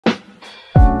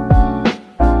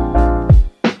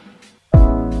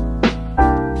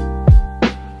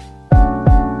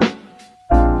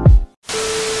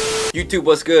YouTube,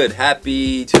 what's good?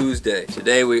 Happy Tuesday.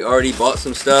 Today we already bought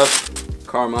some stuff.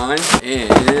 Carmine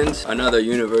and another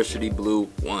university blue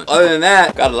one. Other than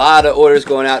that, got a lot of orders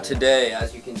going out today.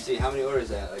 As you can see, how many orders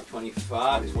is that? Like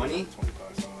 25, 20?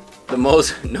 The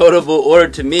most notable order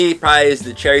to me probably is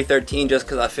the Cherry 13, just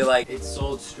because I feel like it's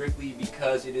sold strictly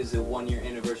because it is a 1-year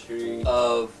anniversary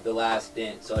of The Last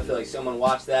Dance. So I feel like someone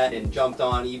watched that and jumped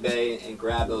on eBay and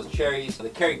grabbed those cherries. The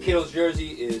Kerry Kittles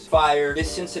jersey is fire.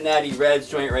 This Cincinnati Reds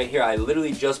joint right here, I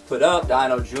literally just put up.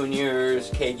 Dino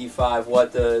Juniors, KG5,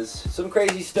 what does? Some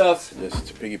crazy stuff. Just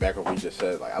to piggyback on what you just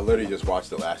said, like I literally just watched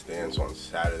The Last Dance on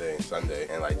Saturday and Sunday,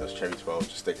 and like those Cherry 12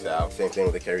 just sticks out. Same thing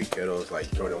with the Kerry Kittles,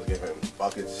 like Jordan was giving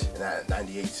buckets in that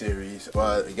 98 series.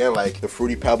 But again, like the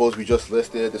Fruity Pebbles we just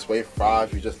listed, this Wave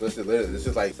 5 we just listed, literally this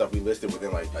is like stuff we listed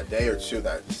within like a day or two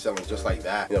that's selling just like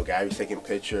that. You know, Gary's taking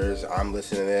pictures, I'm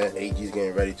listening to it, AG's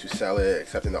getting ready to sell it,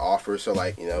 accepting the offer. So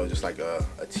like, you know, just like a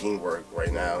teamwork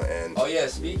right now. And oh yeah,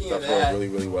 speaking of stuff's that,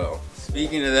 going really well.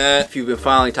 Speaking of that, if you've been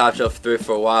following TopShelf Thrift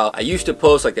for a while, I used to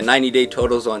post like the 90-day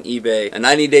totals on eBay. A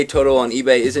 90-day total on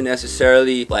eBay isn't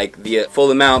necessarily like the full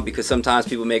amount, because sometimes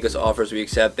people make us offers we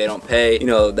accept, they don't pay. You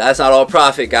know, that's not all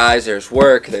profit, guys. There's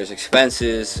work, there's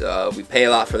expenses, we pay a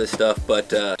lot for this stuff, but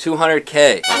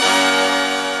 200K.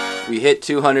 We hit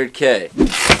 200K.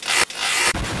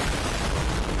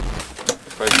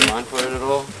 Price in mind for it at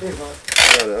all? I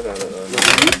got it.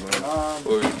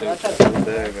 What were you thinking?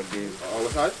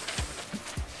 What size?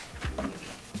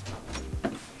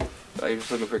 Are you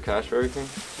just looking for cash for everything? Yeah.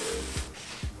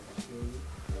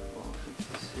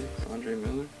 56, Andre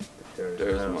Miller?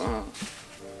 There's Miles.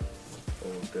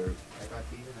 Oh, Derek.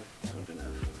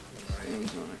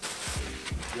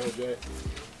 Yo, Jay.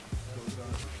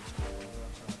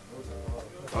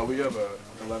 Oh, we have a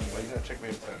 11. Wait, you gotta check me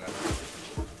in 10 now.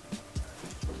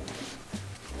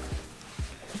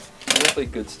 Definitely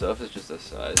good stuff. It's just the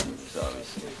size,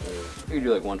 obviously. You could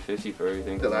do like 150 for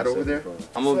everything. The ladder over there?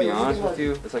 I'm gonna be honest with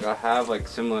you. It's like I have like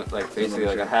similar, like basically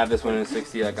like I have this one in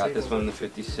 60. I got this one in the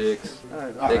 56.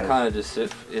 They kind of just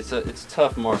sit. It's a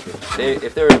tough market.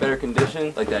 If they were in better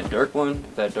condition, like that Dirk one,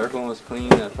 if that Dirk one was clean,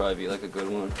 that'd probably be like a good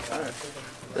one.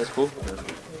 That's cool.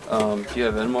 Do you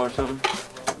have Venmo or something?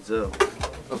 Zell.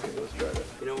 Okay, let's try that.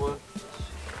 You know what?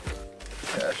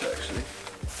 Cash actually.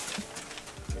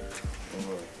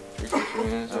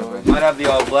 Might have the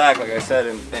all black, like I said,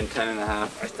 in 10.5.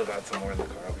 I still got some more in the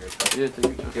car over here. Yeah, do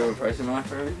you have a price in mind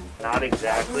for everything? Not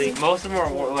exactly. Most of them are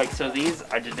like, so these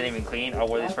I just didn't even clean. I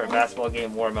wore these for a basketball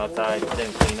game, wore them outside,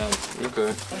 didn't clean them.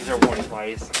 Okay. These are worn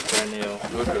twice, brand new.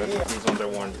 Okay. These ones are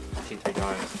worn 2-3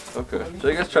 times. Okay. So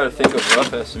I guess try to think of a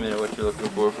rough estimate of what you're looking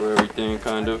for everything,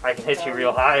 kind of. I can hit you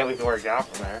real high and we can work out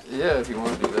from there. Yeah, if you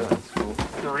want to do that, that's cool.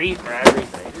 3 for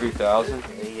everything. 3,000?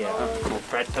 Yeah. Cool.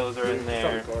 Fret toes are in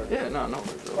there. Yeah, no.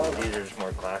 These are just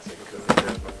more classic because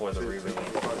they're before the re-release.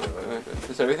 Okay.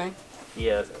 Is everything?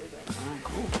 Yeah, that's everything. Alright,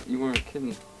 cool. You weren't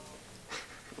kidding.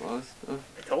 A lot of stuff.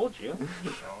 I told you.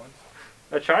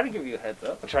 I try to give you a heads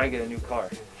up. I'm trying to get a new car.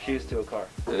 Shoes to a car.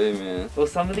 Hey, man. Well,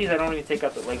 some of these I don't even take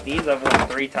out. Like these I've worn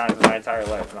 3 times in my entire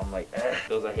life. And I'm like,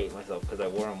 those I hate myself because I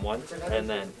wore them once. And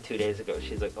then 2 days ago,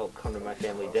 she's like, oh, come to my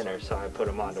family dinner. So I put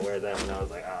them on to wear them. And I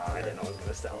was like, oh, I didn't know I was going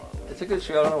to sell them. It's a good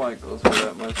shoe. I don't know why it goes for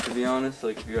that much, to be honest.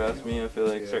 Like, if you ask me, I feel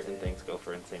like Certain things go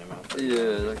for insane amounts.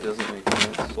 Yeah, that doesn't make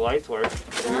sense. The lights work.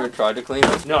 Have you ever tried to clean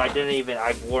them? No, I didn't even.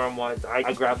 I wore them once.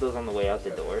 I grabbed those on the way out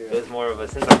the door. It was more of a,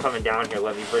 since I'm coming down here,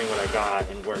 let me bring what I got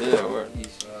and work. Yeah, where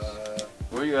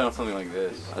are you at on something like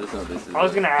this? I just know this is. I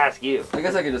was gonna ask you. I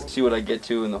guess I could just see what I get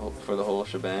to in the whole, for the whole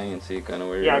shebang and see kind of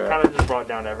where Yeah, you're I at. kind of just brought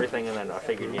down everything and then I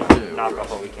figured, you know, knock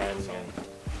off what we can. And...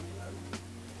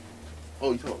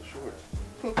 Oh, you talking short.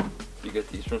 You get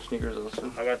these from sneakers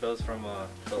also? I got those from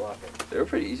the locker. They were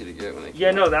pretty easy to get when they came Yeah,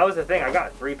 no, out. that was the thing. I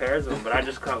got 3 pairs of them, but I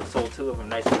just kind of sold 2 of them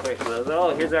nice and quick. So I was like,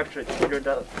 oh, here's extra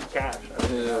 $200 cash.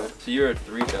 Yeah. So you're at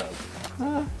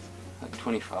 3,000. Like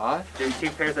 25? There were 2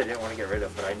 pairs I didn't want to get rid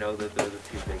of, but I know that those are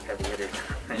 2 big heavy hitters.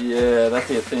 Yeah, that's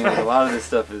the thing. Like, a lot of this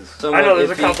stuff is. I know there's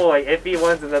a couple like iffy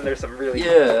ones, and then there's some really.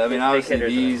 Yeah, I mean, obviously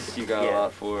hitters these you got a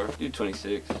lot for. Do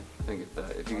 26. I think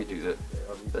if you could do that,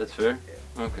 that's fair.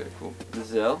 Okay, cool. The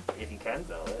Zell? If you can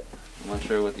sell it. I'm not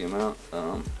sure what the amount.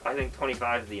 I think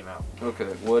 25 is the amount. Okay,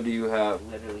 what do you have?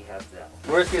 Literally have Zell.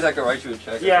 Worst case, I could write you a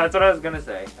check. Yeah, that's what I was gonna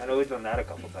say. I know we've done that a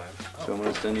couple times. So I'm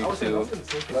gonna send you 2.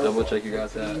 Double check you got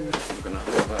that. I'm gonna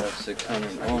have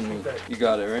 600 on me. You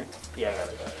got it, right? Yeah, I got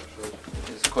it.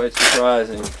 It's quite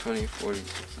surprising. 20, 40,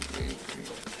 60, 83.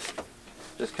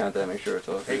 Just count that, make sure it's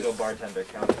all There you good. go, bartender.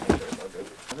 Count it. Make sure it's all good.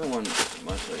 I haven't won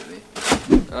much lately.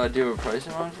 Do you have a price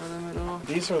in mind for them at all?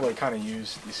 These are like kind of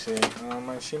used, you see.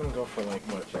 I've seen them go for like,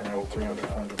 what, around 300,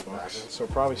 400 bucks. So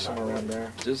probably somewhere around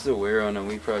there. Just the wear on them,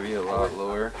 we'd probably be a lot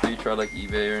lower. Have you tried like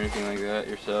eBay or anything like that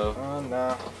yourself?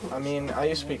 Nah. I mean, I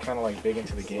used to be kind of like big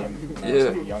into the game when I Yeah.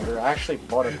 was like, younger. I actually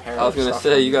bought a pair I was of gonna stuff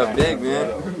say, from you got back big, then.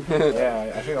 man.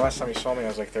 Yeah, I think the last time you saw me I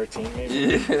was like 13 maybe.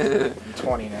 Yeah. I'm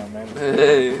 20 now, man.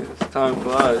 Hey, time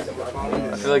flies.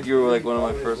 Yeah, I feel like you were like one of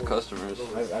my first customers.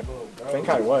 I think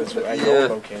I was at Yeah. your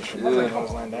location. Yeah.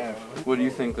 Land Ave. What do you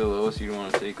think the lowest you'd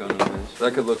want to take on them is?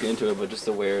 I could look into it, but just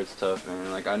the wear, it's tough,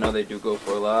 man. Like, I know they do go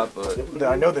for a lot, but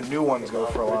I know the new ones go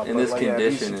for a lot. in but this like, yeah,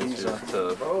 condition, these it's just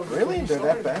tough. Really? They're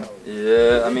that bad?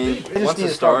 Yeah, I mean, just once need the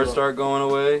to stars start start going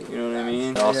away, you know what I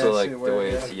mean? Yeah, Also, I like, see the where-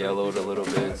 way yeah. it's yellowed a little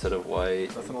bit instead of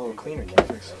white. Nothing a little cleaner, can't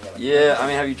fix. Yeah, I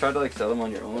mean, have you tried to, like, sell them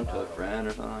on your own to a friend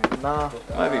or something like that? Nah.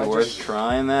 It might be I worth just-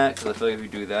 trying that, because I feel like if you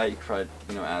do that, you could probably,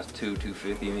 you know, ask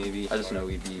 $250 maybe. I just know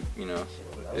we'd be, you know,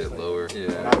 a bit lower. Not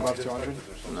Yeah. above 200?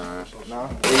 Nah. No?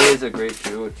 It is a great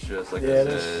shoe, it's just like Yeah, I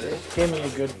this said. gave me a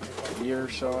good year or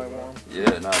so I wore 'em.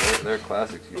 Yeah, no, they're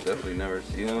classics. You definitely never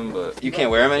see them, but you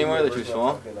can't wear them anymore. They're too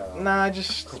small. Nah, I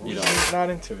just You don't. I'm not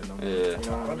into it no more. Yeah. You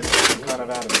know, I'm just kind of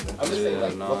out of it. Yeah,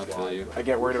 no, I feel you. I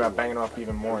get worried about banging off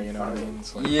even more, you know what I mean?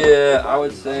 It's like, Yeah, I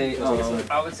would say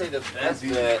the best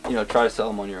bet. You know, try to sell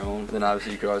them on your own. Then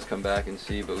obviously you could always come back and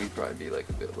see, but we'd probably be like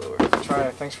a bit lower. try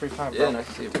it. Thanks for your time, bro. Yeah, nice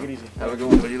to see you. Take Bro. it easy. Have a good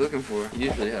one. What are you looking for? You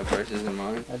usually have prices in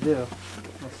mind. I do.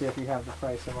 Let's see if you have the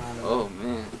price in mind. Oh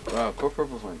man, wow, core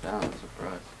purples went down. I'm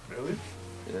surprised. Really?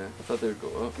 Yeah, I thought they would go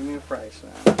up. Give me a price,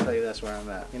 man. I'll tell you that's where I'm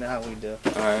at. You know how we do.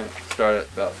 All right, start at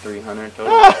about 300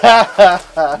 total.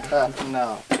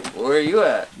 No. Where are you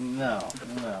at? No.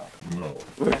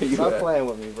 Where are you Stop at? playing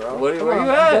with me, bro. Where Come you on,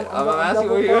 at? I'm I'm asking double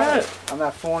where you price. at. I'm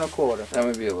at 4 1/4. That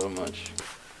might be a little much.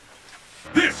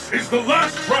 This is the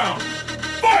last round.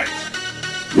 Fight!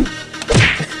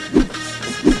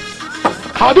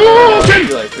 I'd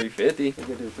be like 350. We could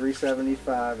do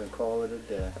 375 and call it a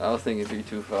day. I was thinking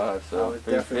 325, I so was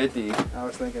 350. I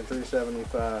was thinking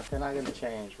 375. They're not gonna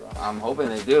change, bro. I'm hoping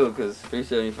they do, because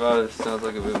 375 sounds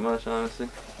like a bit much, honestly.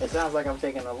 It sounds like I'm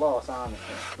taking a loss, honestly.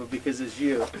 But because it's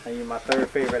you, and you're my third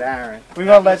favorite Aaron. We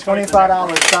gonna let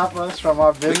 $25 stop us from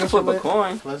our We business. can flip a with-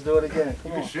 coin. Let's do it again.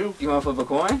 Come on. Shoot. You want to flip a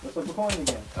coin? Let's flip a coin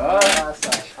again.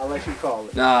 Alright. I'll let you call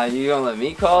it. Nah, you gonna let me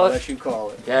I'll call it? let you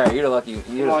call it. Gary, you're the lucky.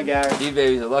 Come on, Gary.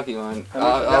 D-Baby's a lucky one. How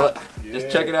much Just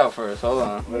check it out first. Hold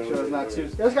on. Make sure it's not too.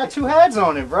 It's got 2 heads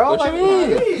on it, bro. What you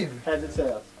mean? Heads and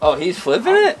tails. Oh, he's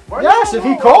flipping it? Yes, if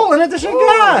he calling it, that's your He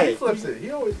guy. flips it. He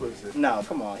always flips it. No,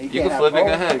 come on. He You can't can flip it. have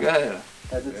Go both. ahead. Go ahead.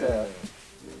 Heads and tails.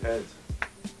 Heads.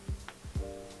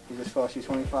 He just cost you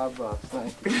 $25.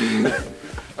 Thank you.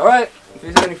 All right.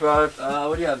 375.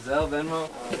 What do you have? Zelle, Venmo?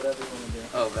 Whatever you want to do.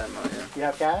 Oh, Venmo. Yeah. You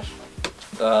have cash?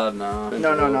 No.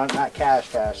 No, not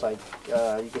cash. Like,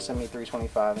 you can send me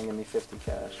 $325 and give me 50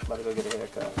 cash. About to go get a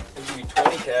haircut. I'll give you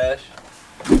 20 cash.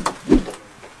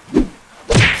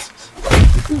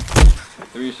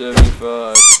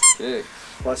 375. 6.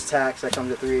 Plus tax, that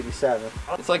comes to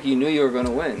 $387. It's like you knew you were gonna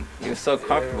win. You were so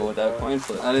comfortable with that coin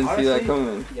flip. I didn't see that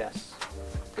coming. Yes.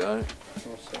 Got it.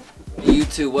 Yes, sir.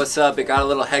 YouTube, what's up? It got a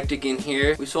little hectic in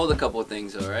here. We sold a couple of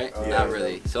things though, right? Not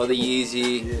really. Sold the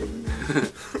Yeezy.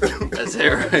 That's it,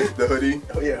 right? The hoodie.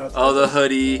 Oh yeah. Oh, the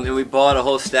hoodie. And we bought a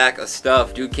whole stack of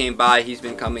stuff. Dude came by. He's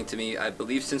been coming to me, I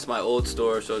believe, since my old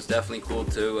store. So it's definitely cool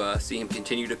to see him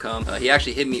continue to come. He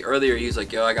actually hit me earlier. He was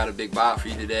like, yo, I got a big bot for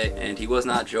you today. And he was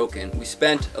not joking. We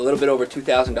spent a little bit over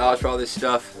 $2,000 for all this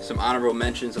stuff. Some honorable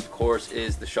mentions, of course,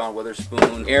 is the Sean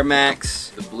Witherspoon Air Max,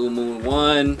 the Blue Moon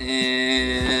 1,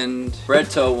 and Red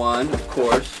Toe 1, of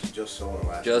course. Just sold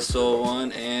last. Just sold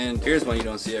one, and here's one you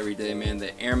don't see every day, man.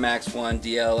 The Air Max 1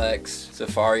 DLX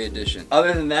Safari Edition.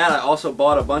 Other than that, I also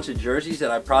bought a bunch of jerseys that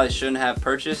I probably shouldn't have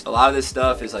purchased. A lot of this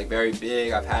stuff is like very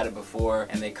big. I've had it before,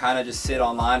 and they kind of just sit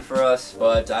online for us,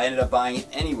 but I ended up buying it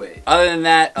anyway. Other than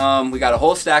that, we got a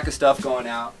whole stack of stuff going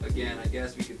out. Again, I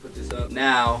guess we could put this up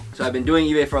now. So I've been doing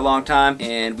eBay for a long time,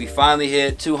 and we finally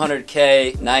hit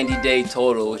 200K 90-day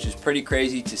total, which is pretty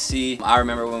crazy to see. I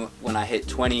remember when I hit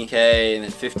 20K and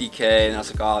then 50K, and I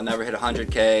was like, oh, I'll never hit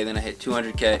 100K, then I hit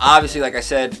 200K. Obviously, like I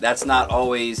said, that's not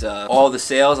always all the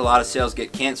sales. A lot of sales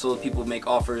get canceled. People make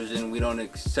offers and we don't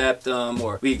accept them,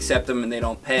 or we accept them and they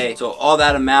don't pay. So all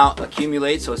that amount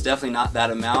accumulates, so it's definitely not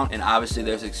that amount. And obviously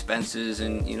there's expenses,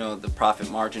 and you know, the profit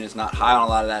margin is not high on a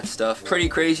lot of that stuff. Pretty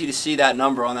crazy to see that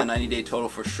number on that 90-day total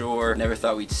for sure. Never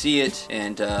thought we'd see it,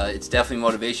 and it's definitely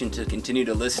motivation to continue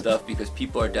to list stuff, because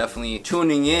people are definitely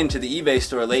tuning in to the eBay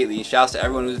store lately. Shouts to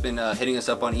everyone who's been hitting us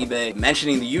up on eBay,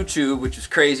 mentioning the YouTube, which is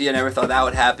crazy. I never thought that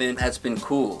would happen. That's been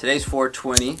cool. Today's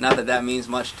 420. Not that that means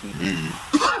much to me.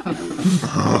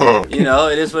 You know,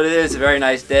 it is what it is. It's a very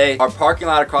nice day. Our parking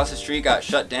lot across the street got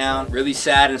shut down. Really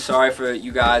sad and sorry for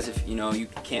you guys if you know you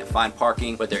can't find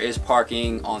parking, but there is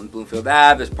parking on Bloomfield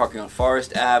Ave, there's parking on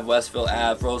Forest Ave, Westville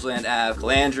Ave, Roseland Ave,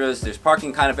 Calandras. There's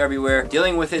parking kind of everywhere.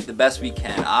 Dealing with it the best we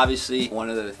can. Obviously, one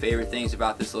of the favorite things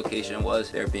about this location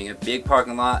was there being a big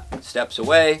parking lot steps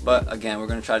away, but again, we're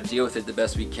gonna try to deal with it the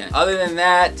best we can. Other than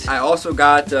that, I also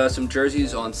got some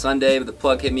jerseys on Sunday. The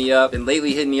plug hit me up and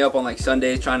lately hit me up on like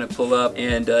Sundays trying to pull up,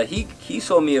 and he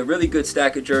sold me a really good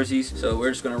stack of jerseys, so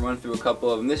we're just gonna run through a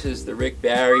couple of them. This is the Rick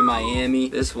Barry Miami.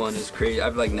 This one is crazy.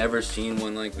 I've like never seen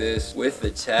one like this with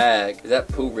the tag. Is that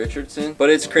Pooh Richardson? But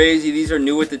it's crazy. These are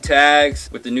new with the tags,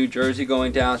 with the new jersey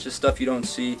going down. It's just stuff you don't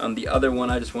see. The other one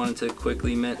I just wanted to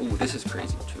quickly mention. Ooh, this is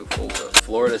crazy too.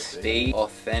 Florida State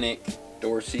Authentic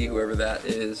Dorsey, whoever that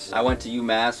is. I went to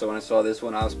UMass, so when I saw this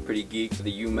one, I was pretty geeked for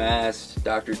the UMass,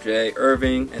 Dr. J.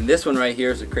 Irving. And this one right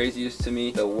here is the craziest to me.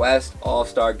 The West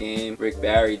All-Star Game Rick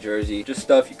Barry jersey. Just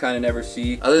stuff you kind of never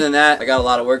see. Other than that, I got a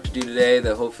lot of work to do today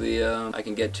that hopefully I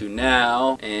can get to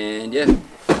now. And yeah,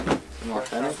 some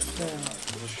authentic.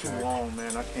 It's too long,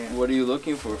 man. I can't. What are you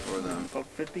looking for them? About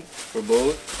 50? For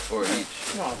both or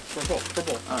each? No, for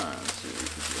both. Alright, let's see what we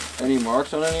can do. Any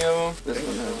marks on any of them? This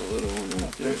one has a little one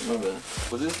right there. My bad.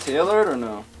 Was this tailored or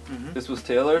no? This was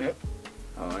tailored? Yep.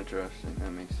 Oh, interesting.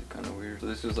 That makes it kind of weird. So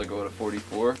this was like what, a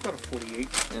 44? About a 48.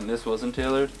 And this wasn't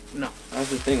tailored? No. That's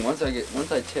the thing. Once I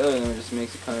tailor them, it just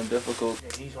makes it kind of difficult.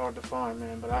 Yeah, he's hard to find,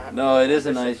 man. But I have. No, it is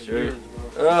a nice jersey.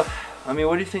 I mean,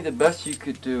 what do you think the best you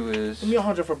could do is? Give me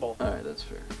 100 for both. Alright, that's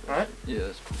fair. Alright? Yeah,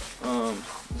 that's cool.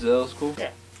 Zell's cool?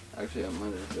 Yeah. Actually, I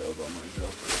might have Zelled on my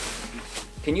Zell.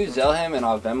 Can you Zell him and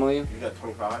I'll Venmo you? You got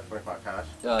 25 cash?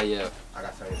 Yeah. I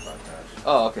got 75 cash.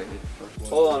 Oh, okay.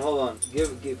 Hold on.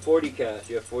 Give 40 cash.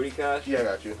 You have 40 cash? Yeah, I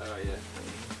got you. Alright, yeah.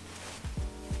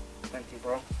 Thank you,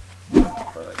 bro.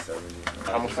 For like 70.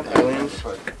 How much for the aliens?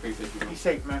 350. Be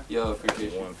safe, man. Yo,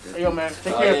 appreciate you. Hey, yo, man.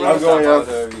 Take Yeah, care, you bro. can going, stop yo. out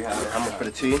whatever you have. How much for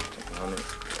the tea?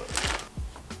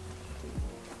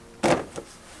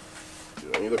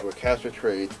 Dude, you look for cash or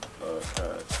trade?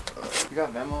 You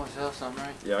got Venmo or Zell something,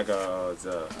 right? Yeah, I got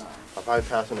Zell. I'll probably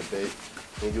pass on the bait.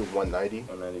 Can you do 190?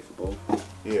 190 for both.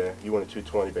 Yeah, you want a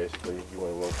 220 basically. You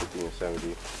want 150 and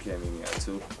 70. Can't meet me at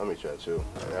 2. I'll meet you at 2.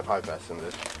 And I'll probably pass on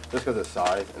this. Just because of the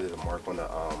size and there's a mark on the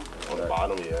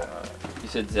bottom, yeah. You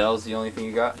said Zell's the only thing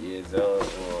you got? Yeah, Zell or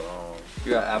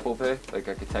You got Apple Pay? Like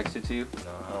I could text it to you?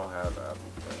 no, I don't have Apple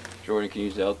Pay. Jordan, can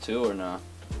you Zell too or no?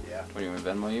 Yeah. What do you want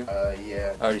me to Venmo you?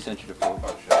 Yeah. I already sent you the phone.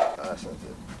 Oh, shit. I sent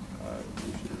it.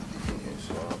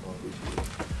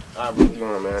 Alright, what's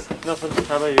going on, man? Nothing.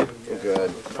 How about you? I'm good.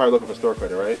 Probably looking for store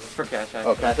credit, right? For cash,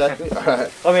 Oh, cash actually?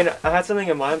 Alright. I mean, I had something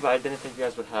in mind, but I didn't think you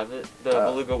guys would have it. The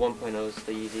Beluga 1.0s,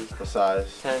 the Yeezys. What size?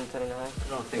 10, 10 and a half. I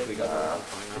don't think we got that.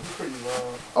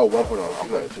 Oh, 1.0. I'm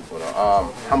going to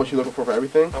 2.0. How much you looking for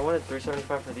everything? I wanted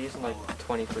 $375 for these and like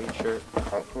 20 for each shirt.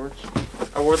 Concords?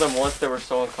 I wore them once, they were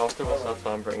so uncomfortable, so that's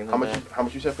why I'm bringing them back. How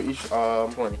much you said for each?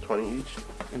 20. 20 each?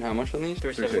 And how much on these?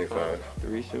 $375.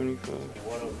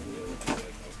 375.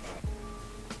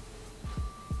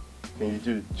 Can you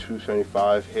do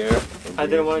 275 here? I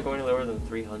didn't want to go any lower than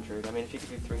 300. I mean, if you could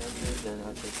do 300, then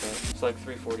I'd take that. It's like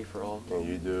 340 for all. Can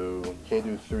you do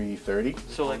 330?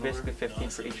 So like basically 15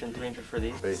 for each and 300 for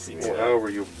these? Basically, Well, yeah. however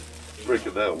you break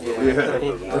it down. Yeah.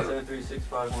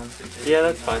 1736516. Yeah,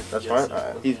 that's fine. That's fine?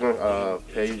 Alright. He's going to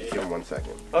pay you. Give him 1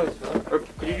 second. Oh, or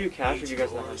could you do cash or do you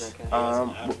guys not have that cash?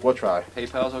 We'll try.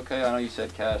 PayPal's okay? I know you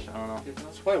said cash. I don't know.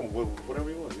 It's fine,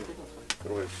 whatever you want.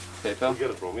 Go ahead. PayPal?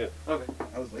 Get it from me. Okay.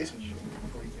 I was lacing you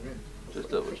before you came in. Just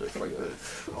double check for you.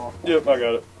 Yep, I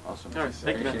got it. Awesome. Alright,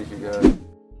 thank you, man. Appreciate you guys.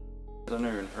 I've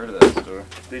never even heard of that store.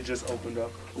 They just opened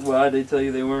up. Why did they tell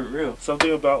you they weren't real?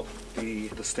 Something about the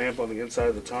stamp on the inside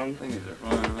of the tongue. I think these are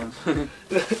fine, man.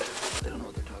 They don't know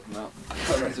what they're talking about.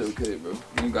 It's okay, bro.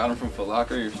 You got them from Foot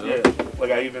Locker yourself? Yeah, like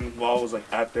I even, while I was like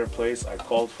at their place, I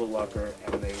called Foot Locker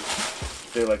and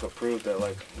they like approved that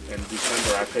like in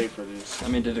December I paid for these. I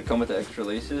mean, did it come with the extra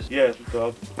laces? Yeah,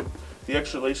 the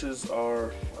extra laces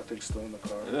are, I think, still in the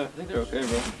car. Yeah, I think they're okay,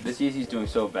 bro. This Yeezy's doing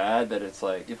so bad that it's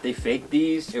like, if they fake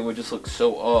these, it would just look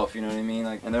so off, you know what I mean?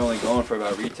 Like, and they're only going for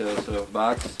about retail, so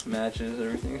box matches,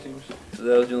 everything seems. So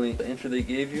that was the only intro they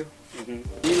gave you? You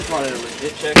just wanted a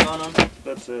legit check on them?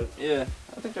 That's it. Yeah,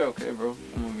 I think they're okay, bro.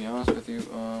 I'm gonna be honest with you.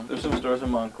 There's some stores in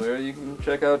Montclair you can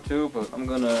check out too, but I'm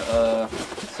gonna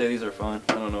say these are fine.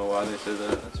 I don't know why they said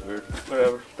that. That's weird.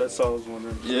 Whatever. That's all I was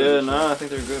wondering. Yeah, nah, I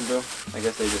think they're good, bro. I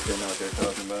guess they just didn't know what they're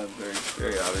talking about.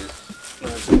 Very obvious. I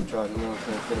tried to not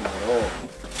fit them at all.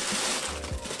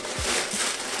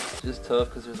 It's just tough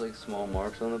because there's like small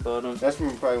marks on the bottom. That's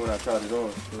from probably when I tried it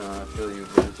on. No, I feel you,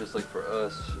 but it's just like for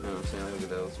us. You know what I'm saying? Look at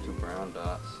those 2 brown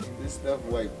dots. This stuff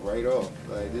wiped right off.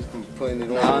 Like this from putting it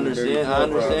on. I understand. I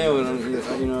understand what I'm.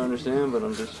 You know, I understand, but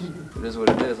I'm just. It is what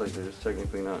it is. Like they're just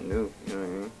technically not new. You know what I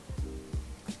mean?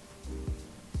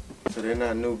 So they're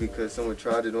not new because someone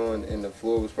tried it on and the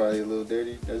floor was probably a little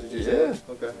dirty? That's what you said?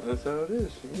 Okay. That's how it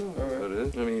is. You know Alright. how it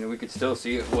is. I mean, we could still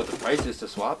see what the price is to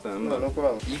swap them. No, no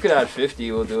problem. You could add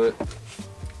 50, we'll do it.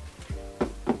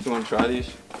 You want to try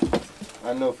these?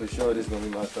 I know for sure this is going to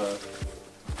be my size.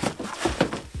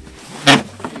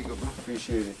 Here you go, bro.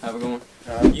 Appreciate it. Have a good one.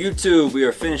 YouTube, we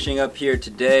are finishing up here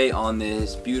today on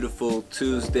this beautiful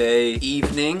Tuesday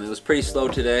evening. It was pretty slow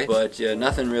today, but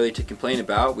nothing really to complain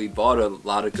about. We bought a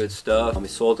lot of good stuff. We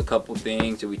sold a couple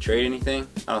things. Did we trade anything?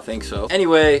 I don't think so.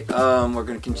 Anyway, we're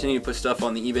going to continue to put stuff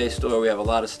on the eBay store. We have a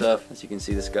lot of stuff. As you can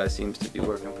see, this guy seems to be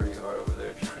working pretty hard over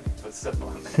there trying to put stuff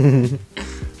on there.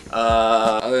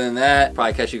 Other than that,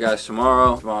 probably catch you guys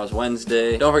tomorrow. Tomorrow's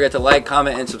Wednesday. Don't forget to like,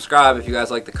 comment, and subscribe if you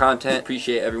guys like the content.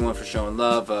 Appreciate everyone for showing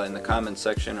love in the comment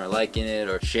section or liking it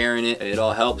or sharing it. It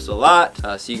all helps a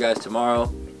lot. See you guys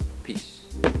tomorrow. Peace.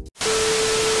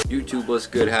 YouTube, what's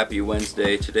good? Happy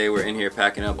Wednesday. Today we're in here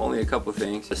packing up only a couple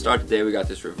things. To start the day, we got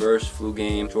this reverse flu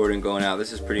game Jordan going out.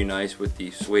 This is pretty nice with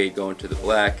the suede going to the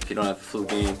black. If you don't have the flu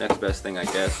game, next best thing, I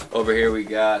guess. Over here we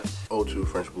got O2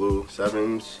 French Blue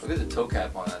 7s. Look at the toe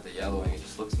cap on that, the yellowing. It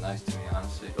just looks nice to me,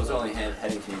 honestly. Those are only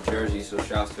heading to New Jersey, so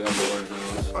shouts to whoever orders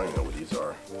those. I don't even know what these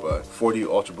are, but 40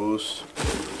 Ultra Boost.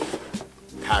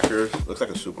 Packers. Looks like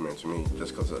a Superman to me,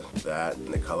 just because of that and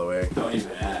the colorway. Don't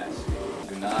even ask.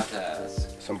 Do not ask.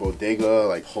 Some Bodega,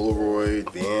 like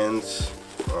Polaroid, Vans.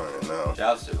 I don't know.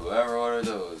 Shouts to whoever ordered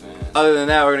those, man. Other than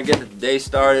that, we're gonna get the day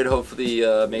started. Hopefully,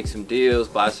 make some deals,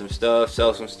 buy some stuff,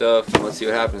 sell some stuff. Let's see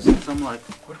what happens. So I'm like,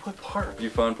 where do I park? You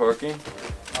fun parking?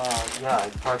 Yeah, I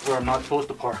park where I'm not supposed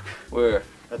to park. Where?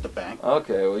 At the bank.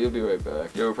 Okay, well, you'll be right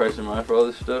back. You ever price in mind for all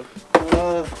this stuff?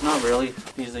 Not really.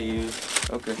 These are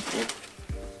used. Okay, cool.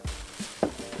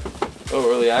 Oh,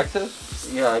 early access?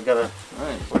 Yeah, I gotta.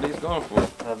 Alright, what are these going for?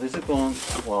 These are going,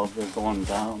 well, they're going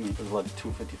down. It's like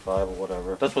 $255 or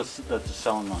whatever. That's just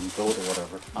selling on Goat or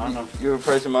whatever. I don't know. You have a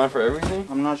price in mind for everything?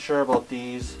 I'm not sure about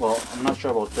these. Well, I'm not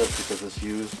sure about this because it's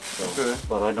used. So, Okay.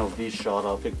 but I know these shot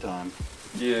up big time.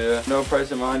 Yeah. No price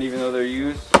in mind even though they're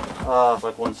used?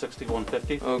 Like 160,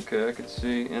 150. Okay, I could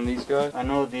see. And these guys? I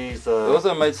know these. Those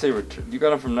I might say, you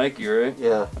got them from Nike, right?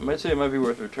 Yeah. I might say it might be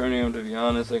worth returning them, to be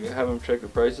honest. Like, I haven't checked the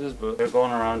prices, but... They're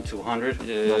going around 200.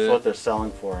 Yeah. That's what they're selling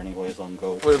for anyways on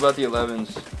Goat. What about the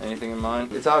 11s? Anything in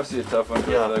mind? It's obviously a tough one,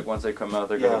 Yeah. like once they come out,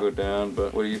 they're gonna go down,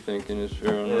 but what are you thinking is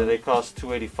fair enough? Yeah, they cost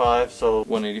 $285, so...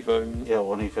 185, you mean? Yeah,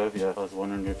 185, yeah. I was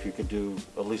wondering if you could do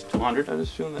at least 200. I'd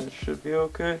assume that should be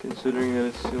okay, considering that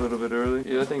it's a little bit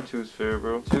early. Yeah, I think 2 is fair,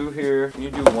 bro. 2 here. Can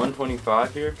you do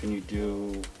 125 here? Can you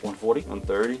do 140?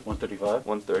 130? 135?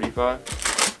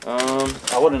 135?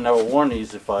 I would have never worn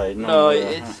these if I known. No,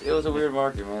 it was a weird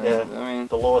market, man. Yeah. I mean,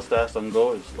 the lowest ask on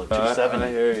Go is like 270.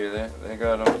 I hear you. They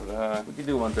got them for the high. We could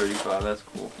do 135. That's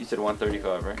cool. You said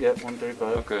 135, right? Yeah,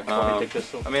 135. Okay. Probably take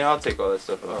this. I mean, I'll take all that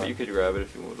stuff off. You could grab it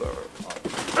if you would.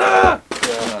 Yeah.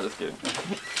 No, just kidding.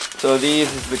 So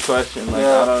these is the question. Like,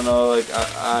 Yeah. I don't know. Like,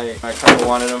 I kind of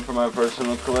wanted them for my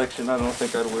personal collection. I don't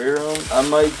think I'd wear them. I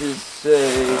might just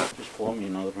say, Just pull me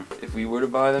another one. if we were to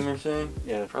buy them, you're saying?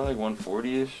 Yeah. Probably like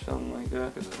 140-ish, something like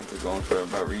that. Because I think they're going for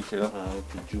about retail.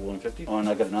 Could you do 150? Oh, and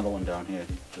I got another one down here.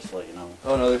 Just to let you know.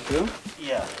 Oh, another shoe?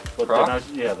 Yeah. But Crocs?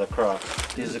 yeah, the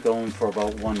Crocs. These are going for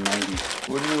about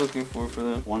 190. What are you looking for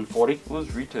them? 140. What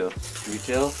was retail?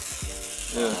 Retail?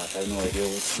 Yeah. I have no idea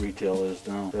what retail is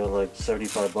now. They're like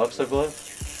 $75, I believe.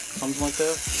 Something like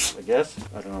that, I guess.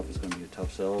 I don't know if it's gonna be a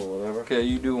tough sell or whatever. Okay,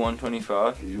 you do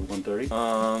 125. You do 130.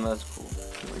 That's cool.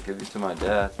 I'll give these to my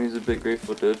dad. He's a big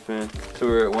Grateful Dead fan. So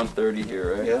we're at 130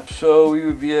 here, right? Yeah. So we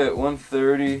would be at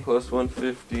 130 plus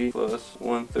 150 plus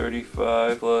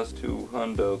 135 plus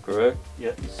 200, correct?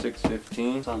 Yeah.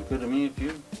 615. Sounds good to me if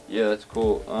you. Yeah, that's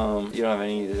cool. You don't have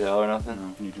any Zelle or nothing?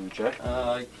 No. Can you do a check?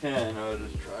 I can. I was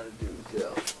just trying to do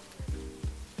Zelle.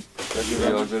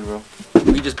 That's all good, bro.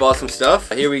 We just bought some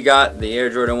stuff. Here we got the Air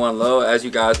Jordan 1 Low. As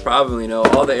you guys probably know,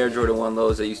 all the Air Jordan 1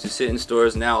 Lows that used to sit in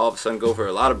stores now all of a sudden go for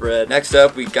a lot of bread. Next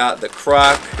up, we got the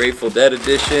Croc Grateful Dead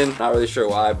edition. Not really sure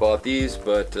why I bought these,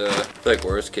 but I feel like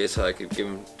worst case I could give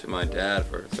them to my dad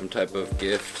for some type of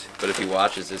gift. But if he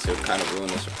watches this, it'll kind of ruin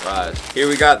the surprise. Here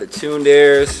we got the Tuned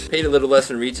Airs. Paid a little less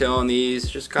than retail on these.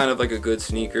 Just kind of like a good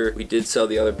sneaker. We did sell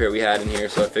the other pair we had in here,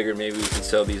 so I figured maybe we could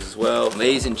sell these as well.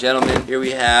 Ladies and gentlemen, here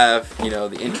we have, you know,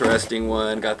 the interesting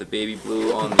one. Got the baby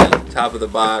blue on the top of the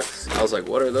box. I was like,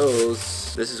 what are those?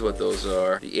 Provost. This is what those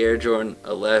are. The Air Jordan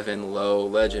 11 Low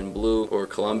Legend Blue or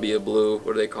Columbia Blue.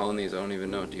 What are they calling these? I don't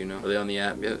even know. Do you know? Are they on the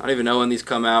app yet? I don't even know when these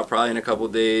come out. Probably in a couple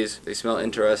days. They smell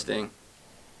interesting.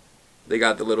 They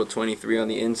got the little 23 on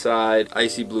the inside,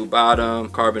 icy blue bottom,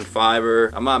 carbon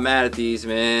fiber. I'm not mad at these,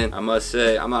 man. I must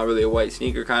say, I'm not really a white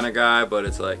sneaker kind of guy, but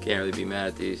it's like, can't really be mad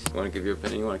at these. You want to give your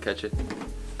opinion? You want to catch it?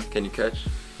 Can you catch?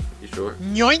 You sure?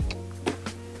 Yoink!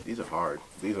 These are hard.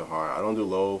 These are hard. I don't do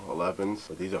low 11s,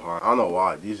 but these are hard. I don't know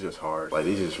why. These are just hard. Like,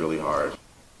 these are just really hard.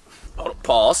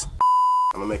 Pause.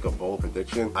 I'm gonna make a bold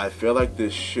prediction. I feel like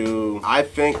this shoe, I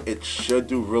think it should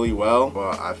do really well,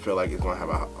 but I feel like it's gonna have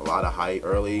a lot of hype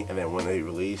early, and then when they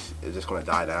release, it's just gonna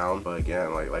die down. But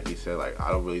again, like you said, like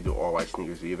I don't really do all white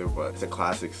sneakers either, but it's a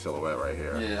classic silhouette right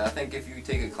here. Yeah, I think if you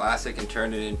take a classic and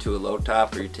turn it into a low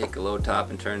top, or you take a low top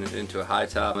and turn it into a high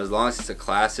top, as long as it's a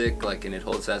classic, like, and it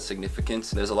holds that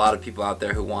significance, there's a lot of people out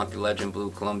there who want the Legend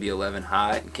Blue Columbia 11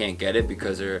 high and can't get it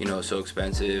because they're, you know, so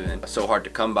expensive and so hard to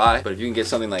come by. But if you can get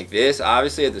something like this,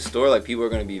 obviously at the store, like, people are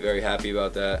going to be very happy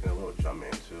about that. And a little jump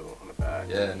man too on the back.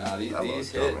 Yeah, nah,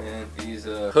 these hit, man. These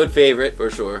hood favorite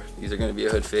for sure. These are going to be a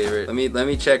hood favorite. Let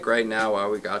me check right now while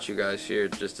we got you guys here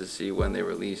just to see when they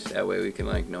release. That way we can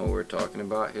like know what we're talking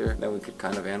about here. Then we could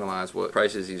kind of analyze what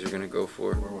prices these are going to go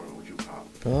for. Where would you pop?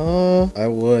 I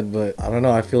would, but I don't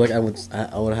know. I feel like I would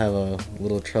have a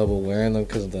little trouble wearing them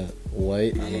because of that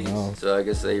white. I don't know. So I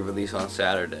guess they release on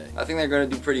Saturday. I think they're going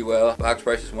to do pretty well. Box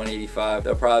price is $185.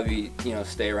 They'll probably, you know,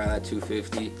 stay around that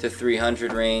 $250 to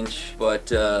 $300 range. But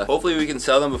hopefully we can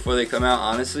sell them before they come out,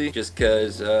 honestly, just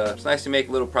because it's nice to make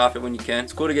a little profit when you can.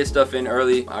 It's cool to get stuff in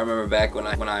early. I remember back when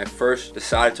I first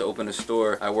decided to open a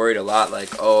store, I worried a lot, like,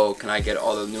 oh, can I get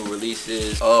all the new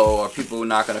releases? Oh, are people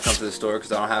not going to come to the store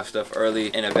because I don't have stuff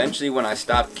early? And eventually when I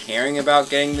stopped caring about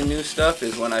getting the new stuff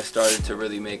is when I started to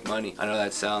really make money. I know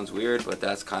that sounds weird, but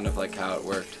that's kind of like how it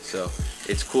worked. So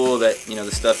it's cool that, you know,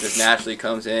 the stuff just naturally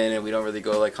comes in and we don't really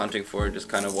go like hunting for it, just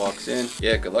kind of walks in.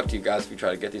 Yeah, good luck to you guys if you try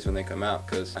to get these when they come out,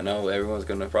 because I know everyone's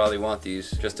gonna probably want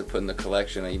these just to put in the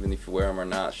collection. Even if you wear them or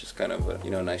not, it's just kind of a,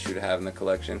 you know, nice shoe to have in the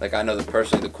collection. Like, I know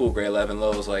personally the cool gray 11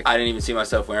 lows, like, I didn't even see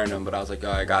myself wearing them, but I was like,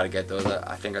 oh, I gotta get those.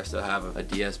 I think I still have a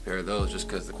DS pair of those just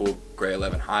because the cool gray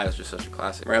 11 high is just such a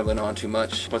classic. Rambling on too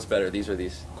much. What's better, these or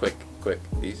these? Quick,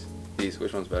 these,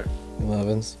 which one's better?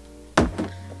 11s.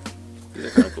 These are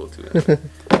kind of cool too.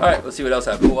 Alright, let's see what else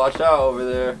happened. Watch out over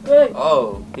there. Hey.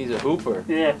 Oh, he's a hooper.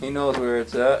 Yeah. He knows where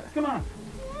it's at. Come on.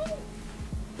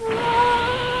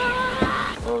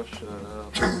 Oh, shut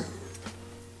up.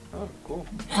 Oh, cool.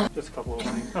 Just a couple of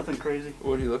things. Nothing crazy.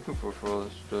 What are you looking for all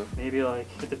this stuff? Maybe like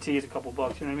at the T's a couple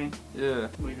bucks, you know what I mean? Yeah.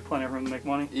 Leave you plenty of room to make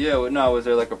money. Yeah, well, no, was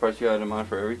there like a price you had in mind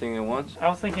for everything at once? I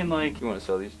was thinking like, You want to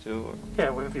sell these too? Or? yeah,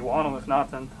 well, if you want them. If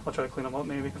not, then I'll try to clean them up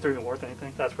maybe. If they're even worth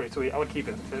anything. That's pretty sweet. I would keep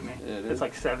it if it fit me. Yeah, it It's is.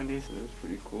 like 70s. It's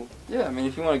pretty cool. Yeah, I mean,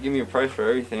 if you want to give me a price for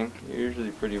everything, you're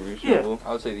usually pretty reasonable.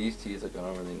 I would say these tees, like, I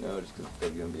don't really know just because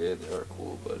WNBA, they are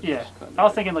cool, but it's Yeah. just kind of I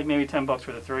was thinking like maybe 10 bucks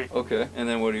for the 3. Okay, and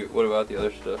then what about the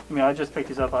other stuff? I mean, I just picked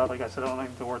these up. Like I said, I don't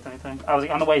think they're worth anything. I was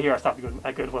like, on the way here, I stopped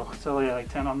at Goodwill. So yeah, like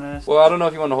 10 on this. Well, I don't know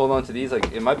if you want to hold on to these.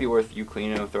 Like, it might be worth you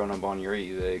cleaning them, throwing them on your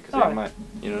eBay, because Oh, they might,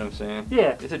 you know what I'm saying?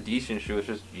 Yeah. It's a decent shoe. It's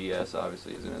just GS,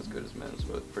 obviously, isn't as good as men's,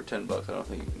 but for 10 bucks, I don't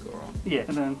think you can go wrong. Yeah.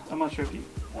 And then I'm not sure if you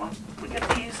want to look at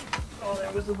these. Oh,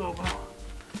 there was the logo.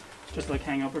 Just like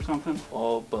hang up or something.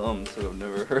 All bums who I've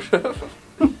never heard of.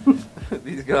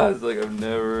 These guys, like, I've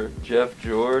never. Jeff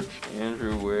George,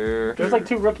 Andrew Ware. There's like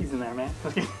 2 rookies in there, man.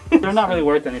 They're not really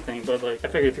worth anything, but like I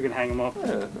figured if you can hang them up, Yeah,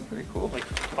 they're pretty cool. like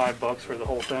 $5 for the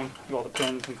whole thing, with all the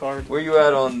pins and cards. Where you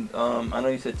at on, I know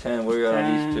you said 10, where you at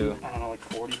on these two? I don't know, like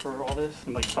 40 for all this,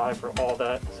 and like 5 for all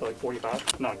that, so like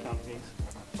 45. Not counting these.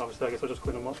 Obviously, I guess I'll just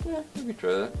clean them up. Yeah, we could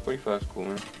try that. 45's cool,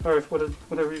 man. Or if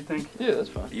whatever you think. Yeah, that's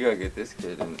fine. You gotta get this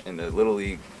kid in the Little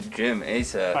League gym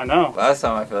ASAP. I know. Last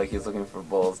time I feel like he was looking for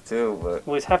balls too, but.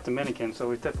 Well, he's half Dominican, so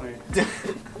he's definitely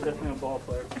a ball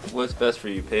player. What's best for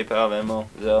you? PayPal, Venmo,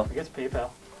 Zelle? I guess PayPal.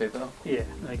 PayPal? Yeah,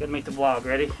 I gotta make the vlog.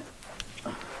 Ready?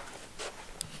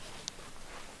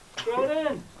 Throw it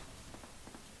in.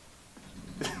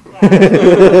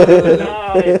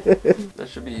 Nice. That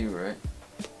should be you, right?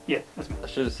 Yeah, that's me. I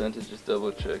should have sent it. Just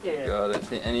double check. Yeah. You got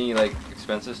it. Any like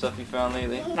expensive stuff you found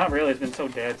lately? Not really. It's been so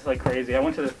dead. It's like crazy. I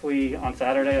went to the flea on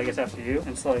Saturday, I guess after you. And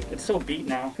it's like, it's so beat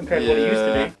now compared to what it used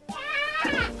to be.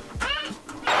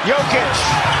 Jokic,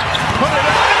 put it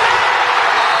up.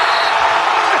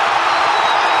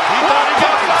 He thought he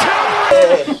got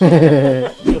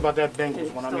it. What about that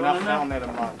Bengals one? I mean, I found that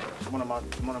in my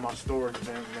one of my storage bins,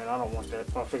 man. I don't want that.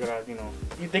 I figured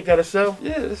you think that'll sell?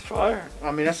 Yeah, it's fire.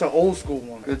 I mean, that's an old school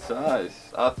one. Good size.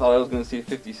 I thought I was gonna see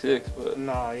 56, but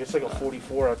nah, it's like a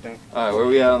 44, I think. All right, where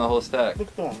we at on the whole stack? Look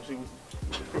through them. See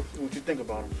what you think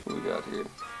about them. What we got here?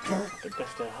 I think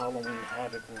that's the Halloween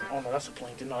Havoc one. Oh no, that's a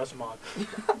plain. No, that's mine.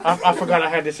 I forgot I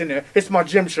had this in there. It's my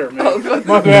gym shirt, man.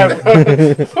 My bad, bro.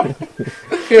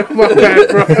 Yeah, my bad,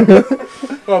 bro.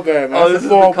 My bad, man. Oh, it's this a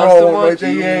fall is the custom brawl one? right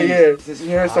there. Yeah.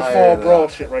 Yeah, it's a fire, fall though. brawl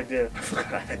shit right there. I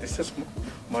forgot I had this. This is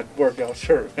my workout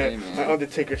shirt, man. Hey, man. My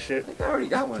Undertaker shit. I think I already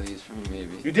got one of these from you,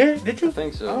 maybe. You did? Did you? I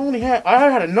think so. I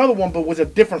had another one, but with a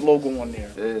different logo on there.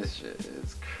 This shit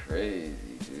is crazy,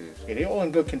 dude. Yeah, they all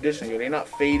in good condition. Yeah, they not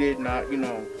faded, not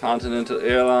Continental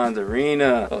Airlines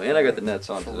Arena. Oh, and I got the Nets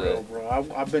on For today. real, bro.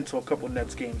 I've been to a couple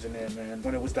Nets games in there, man.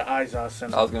 When it was the Izod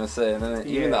Center. I was gonna say, and then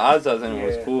even the Yeah. Izod Center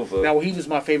was cool, but Now he was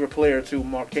my favorite player too,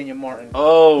 Kenyon Martin.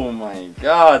 oh my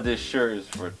god, this shirt is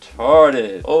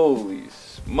retarded. Holy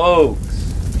smokes.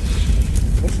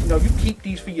 You keep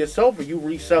these for yourself or you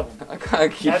resell them? I gotta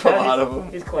keep a lot of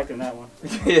them. He's collecting that one.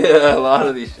 Yeah, a lot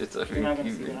of these shits are You're not gonna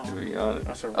keeping, see that to one. be honest.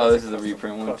 That's a Oh, this is a custom-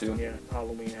 reprint one custom, too. Yeah,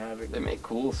 Halloween Havoc. They make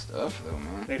cool stuff though,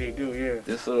 man. They do, yeah.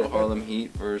 This little Harlem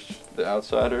Heat versus the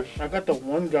Outsiders. I got the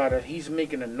one guy that he's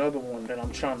making another one that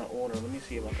I'm trying to order. Let me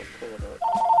see if I can pull it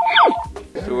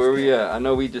up. So where we at? I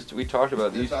know we talked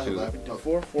about these two. The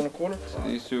 4 4.25. So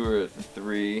these two are at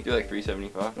 3. Do like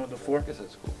 375. No, the 4. I guess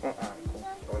that's cool. Alright, cool.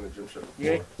 On the gym shirt.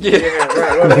 Yeah, Yeah.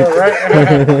 right.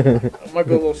 I might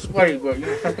be a little sweaty, but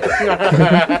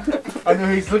I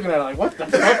know he's looking at it like, what the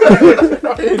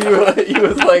fuck? And he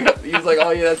was like,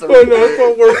 oh yeah, that's a Oh no, it's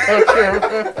gonna work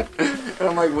out here. And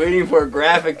I'm like waiting for a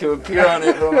graphic to appear on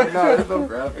it, but I'm like, no, there's no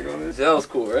graphic on this. That was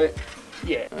cool, right?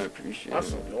 Yeah. I appreciate I it.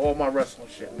 sold all my wrestling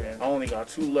shit, man. I only got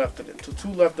two left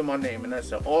in my name, and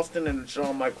that's the Austin and the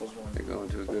Shawn Michaels one. They're going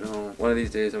to a good home. One of these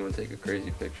days, I'm gonna take a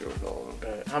crazy picture with all of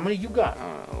them. How many you got? I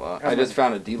don't know, a lot. How I just many?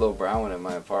 found a D-Lo Brown one in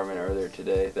my apartment earlier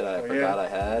today that I forgot I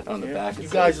had. On the back, it You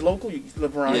says, guys local? You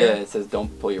live around yeah, here? it says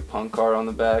don't pull your punk card on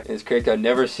the back. And it's crazy. I've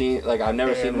never seen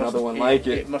another one like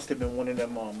it. It must have been one of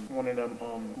them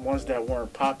ones that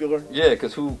weren't popular. Yeah,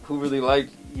 because who really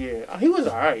liked? Yeah, he was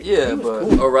alright. Yeah, he was but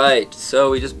cool. alright.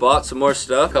 So we just bought some more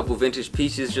stuff. A couple vintage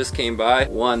pieces just came by.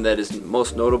 One that is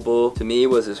most notable to me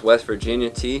was this West Virginia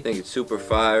tee. I think it's super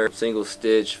fire, single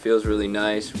stitch, feels really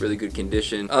nice, really good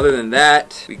condition. Other than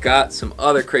that, we got some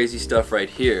other crazy stuff right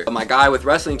here. My guy with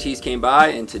wrestling tees came by,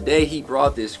 and today he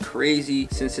brought this crazy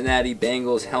Cincinnati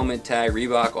Bengals helmet tag,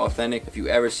 Reebok Authentic. If you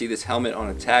ever see this helmet on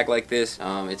a tag like this,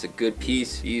 it's a good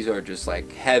piece. These are just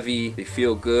like heavy, they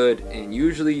feel good, and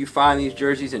usually you find these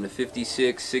jerseys in the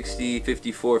 56, 60,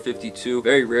 54, 52.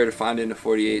 Very rare to find it in the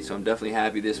 48, so I'm definitely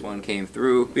happy this one came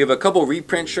through. We have a couple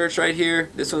reprint shirts right here.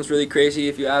 This one's really crazy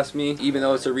if you ask me. Even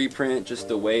though it's a reprint, just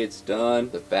the way it's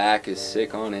done, the back is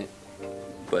sick on it.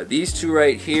 But these two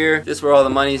right here, this is where all the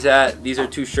money's at. These are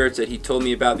two shirts that he told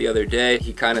me about the other day.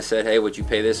 He kind of said, hey, would you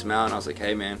pay this amount? And I was like,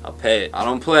 hey man, I'll pay it. I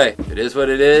don't play. It is what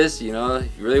it is. You know,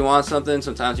 if you really want something,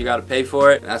 sometimes you gotta pay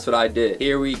for it. And that's what I did.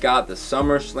 Here we got the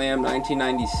SummerSlam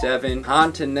 1997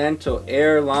 Continental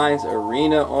Airlines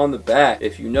Arena on the back.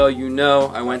 If you know, you know.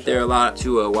 I went there a lot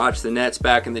to watch the Nets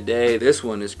back in the day. This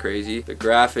one is crazy. The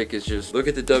graphic is just, look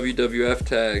at the WWF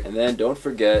tag. And then don't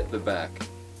forget the back.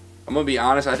 I'm gonna be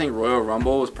honest, I think Royal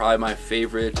Rumble was probably my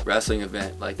favorite wrestling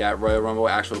event. Like that Royal Rumble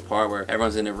actual part where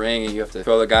everyone's in the ring and you have to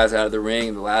throw the guys out of the ring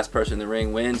and the last person in the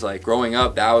ring wins. Like growing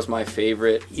up, that was my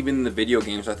favorite. Even in the video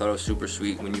games, I thought it was super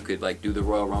sweet when you could like do the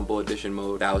Royal Rumble edition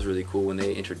mode. That was really cool when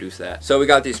they introduced that. So we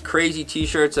got these crazy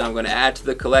t-shirts that I'm gonna add to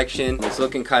the collection. It's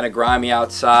looking kind of grimy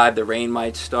outside. The rain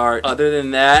might start. Other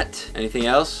than that, anything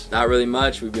else? Not really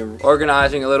much. We've been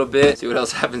organizing a little bit. See what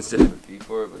else happens to it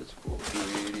before, but it's cool.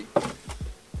 280.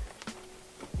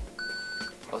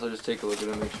 Also, just take a look at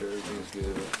it, make sure everything's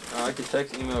good. I can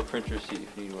text, email, print receipt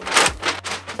if you need one.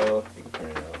 You can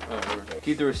print it out. Alright,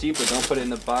 keep the receipt, but don't put it in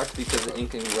the box because the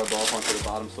ink can rub off onto the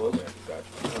bottom soil. Yeah,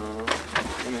 gotcha.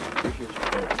 Hey man, appreciate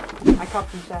you. I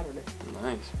copped them Saturday.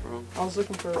 Nice, bro. I was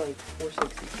looking for like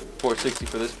 460 for it. 460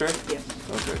 for this pair? Yes.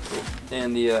 Okay, cool.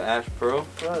 And the Ash Pro?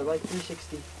 Like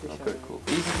 360. Okay, cool.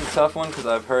 These is a tough one because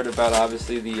I've heard about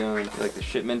obviously the like the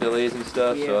shipment delays and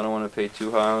stuff, so I don't want to pay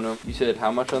too high on them. You said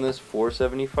how much on this?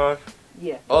 475?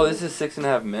 Yeah. Oh, this is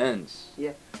 6.5 men's.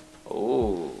 Yeah.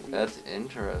 Oh, that's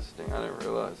interesting. I didn't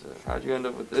realize that. How'd you end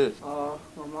up with this? My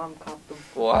mom copped them.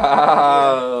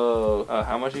 Wow.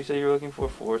 How much you say you were looking for?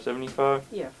 475?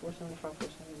 Yeah, 475,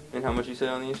 470. And how much you say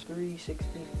on these? 360.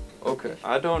 Okay.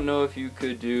 I don't know if you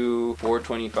could do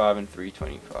 425 and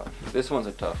 325. This one's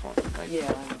a tough one. Like,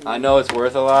 Yeah. I know it's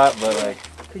worth a lot, but like.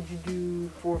 Could you do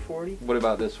 440 What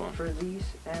about this one? for these,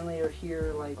 and they are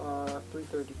here like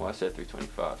 330. Well, I said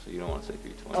 325, so you don't want to say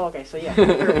 320. Oh, okay, so yeah,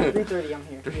 330. I'm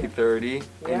here. 330.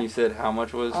 Yeah. And you said how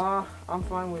much was? I'm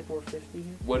fine with 450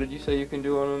 here. What did you say you can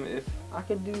do on them? If I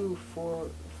could do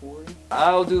 440.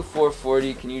 I'll do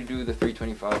 440. Can you do the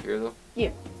 325 here though?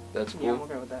 Yeah. That's cool. Yeah, I'm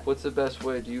okay with that. What's the best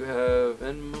way? Do you have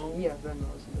Venmo? Yeah,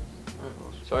 Venmo is the best.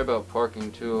 Sorry about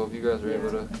parking too. Hope you guys were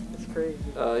able to. It's crazy.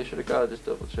 You should have got it. Just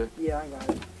double check. Yeah, I got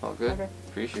it. All good. Okay.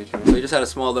 Appreciate you. So we just had a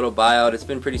small little buyout. It's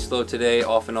been pretty slow today,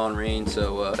 off and on rain.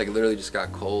 So like it literally just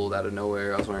got cold out of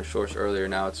nowhere. I was wearing shorts earlier.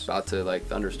 Now it's about to like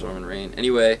thunderstorm and rain.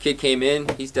 Anyway, kid came in.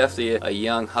 He's definitely a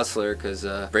young hustler because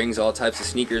brings all types of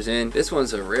sneakers in. This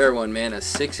one's a rare one, man. A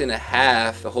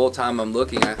 6.5. The whole time I'm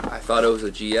looking, I thought it was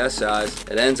a GS size.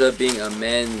 It ends up being a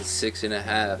men's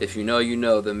 6.5. If you know, you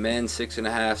know. The men's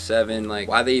 6.5, 7. Like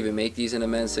why they even make these in a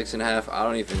men's 6.5, I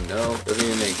don't even know. Doesn't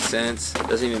even make sense.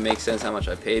 Doesn't even make sense how much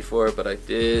I paid for it, but I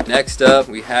did. Next up,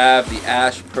 we have the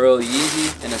Ash Pearl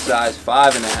Yeezy in a size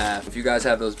 5.5. If you guys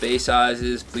have those base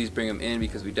sizes, please bring them in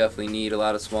because we definitely need a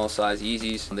lot of small size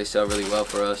Yeezys. They sell really well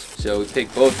for us. So we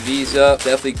picked both of these up.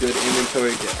 Definitely good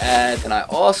inventory to add. And I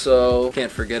also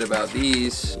can't forget about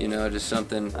these. You know, just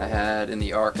something I had in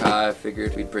the archive.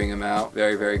 Figured we'd bring them out.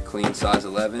 Very, very clean size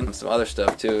 11. Some other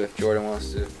stuff too if Jordan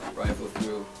wants to rifle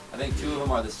through. I think 2 of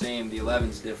them are the same. The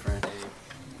 11's different.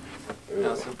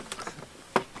 Awesome.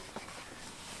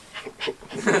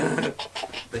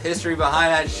 The history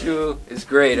behind that shoe is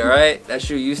great, alright? That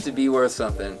shoe used to be worth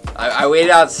something. I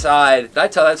waited outside. Did I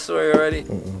tell that story already?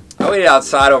 I waited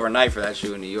outside overnight for that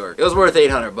shoe in New York. It was worth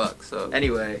 800 bucks. So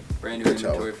anyway, brand new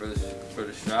inventory for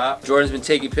the shop. Jordan's been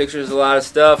taking pictures of a lot of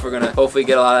stuff. We're gonna hopefully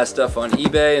get a lot of that stuff on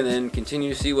eBay and then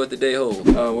continue to see what the day holds.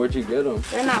 Where'd you get them?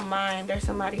 They're not mine. They're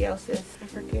somebody else's. I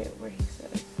forget where he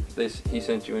says. He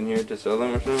sent you in here to sell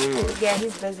them or something? Or? Yeah,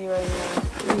 he's busy right now.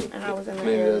 And I was in the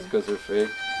Maybe area. that's because they're fake.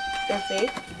 They're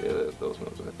fake? Yeah, those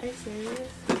ones are. Are you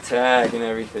serious? The tag and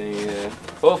everything, yeah.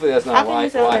 Hopefully that's not why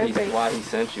he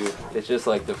sent you. It's just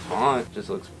like the font just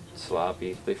looks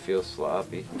sloppy. They feel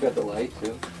sloppy. You got the light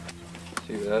too.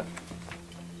 See that?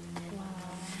 Wow.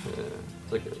 Yeah.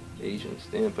 It's like an Asian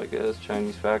stamp, I guess.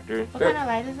 Chinese factory. What kind of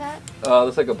light is that?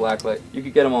 Looks like a black light. You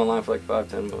could get them online for like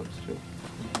 $5-10 too.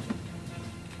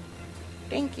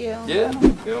 Thank you. Yeah.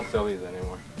 They don't sell these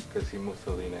anymore because he moved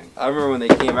to Linang. I remember when they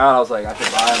came out, I was like, I should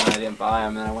buy them, and I didn't buy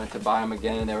them. And I went to buy them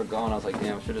again, and they were gone. I was like,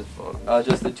 damn, I should have just bought them.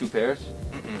 Just the 2 pairs?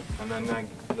 And then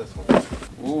this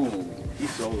one. Ooh. He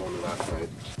sold on the last night.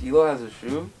 D-Lo has a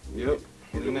shoe? Yep.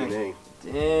 He's a name.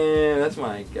 Damn, that's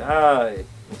my guy.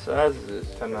 What size is this?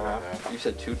 10.5. You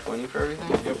said 220 for everything?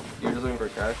 Yep. You're just looking for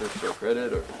cash or for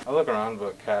credit or? I look around,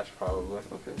 but cash probably.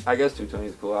 Okay. I guess 220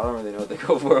 is cool. I don't really know what they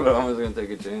go for, but I'm just gonna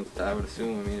take a chance. I would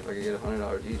assume, I mean, if I could get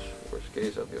 $100 each, worst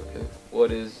case, I'll be okay. What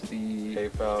is the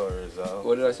PayPal or Zelle?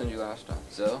 What did I send you last time?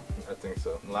 Zelle? I think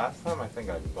so. Last time I think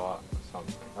I bought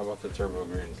something. I bought the Turbo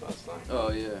Greens last time. Oh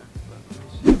yeah.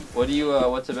 What do you?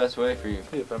 What's the best way for you?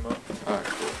 Yeah, Venmo. All right,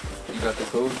 cool. You got the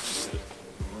code?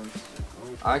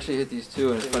 I actually hit these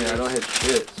too, and it's funny, I don't hit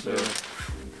shit, so.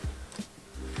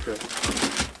 Okay.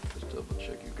 Just double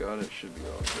check you got it, should be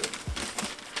all good.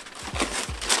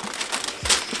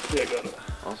 Yeah, I got it.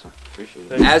 Awesome,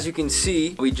 appreciate it. As you can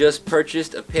see, we just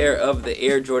purchased a pair of the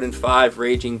Air Jordan 5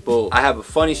 Raging Bull. I have a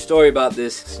funny story about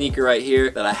this sneaker right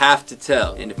here that I have to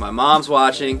tell. And if my mom's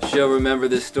watching, she'll remember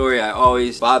this story. I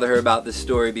always bother her about this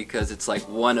story because it's like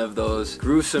one of those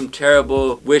gruesome,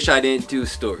 terrible, wish I didn't do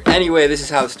stories. Anyway, this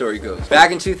is how the story goes. Back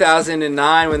in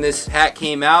 2009 when this hat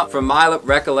came out, from my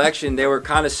recollection, they were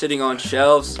kind of sitting on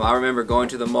shelves. I remember going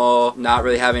to the mall, not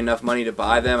really having enough money to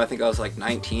buy them. I think I was like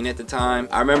 19 at the time.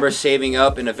 I remember saving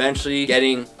up and eventually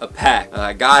getting a pack.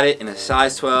 I got it in a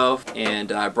size 12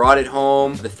 and I brought it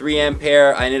home. The 3M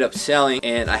pair I ended up selling,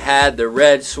 and I had the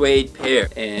red suede pair,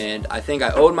 and I think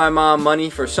I owed my mom money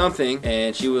for something,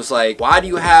 and she was like, why do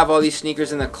you have all these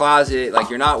sneakers in the closet? Like,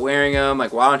 you're not wearing them.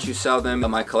 Like, why don't you sell them?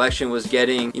 My collection was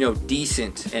getting, you know,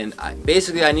 decent, and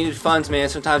basically I needed funds, man.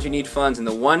 Sometimes you need funds, and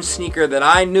the one sneaker that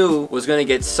I knew was gonna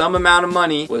get some amount of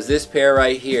money was this pair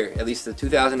right here, at least the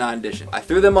 2009 edition. I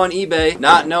threw them on eBay,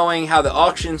 not knowing how the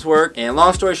auctions work, and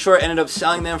long story short, ended up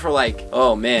selling them for like,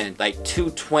 oh man, like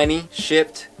 $220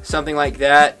 shipped. something like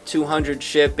that, 200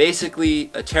 ship,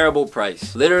 basically a terrible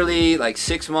price. Literally like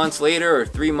 6 months later or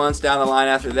 3 months down the line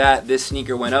after that, this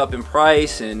sneaker went up in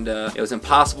price, and it was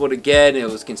impossible to get. It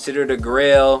was considered a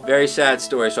grail. Very sad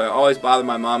story. So I always bother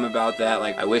my mom about that.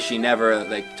 Like, I wish she never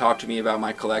like talked to me about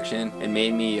my collection and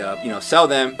made me you know, sell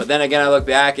them. But then again, I look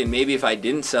back, and maybe if I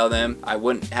didn't sell them, I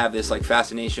wouldn't have this like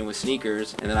fascination with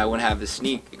sneakers, and then I wouldn't have this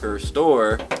sneaker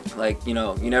store. Like, you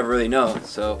know, you never really know.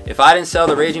 So if I didn't sell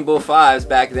the Raging Bull 5s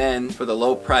back then for the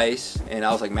low price, and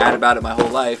I was like mad about it my whole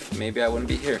life, maybe I wouldn't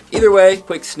be here. Either way,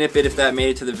 quick snippet if that made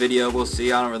it to the video. We'll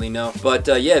see. I don't really know. But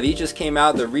yeah, these just came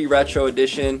out, the re-retro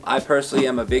edition. I personally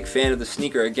am a big fan of the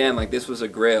sneaker. Again, like, this was a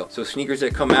grail. So sneakers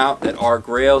that come out that are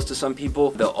grails to some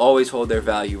people, they'll always hold their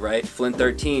value, right? Flint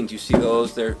 13s, you see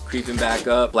those, they're creeping back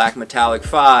up. Black metallic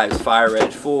 5s, fire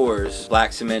edge 4s,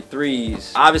 black cement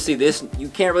 3s. Obviously this, you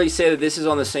can't really say that this is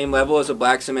on the same level as a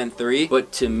black cement 3,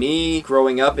 but to me,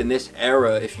 growing up in this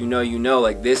era, if you know, you know,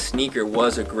 like, this sneaker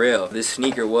was a grail. This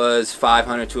sneaker was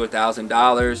 $500 to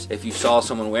 $1,000. If you saw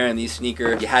someone wearing these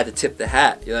sneakers, you had to tip the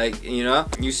hat. You're like, you know,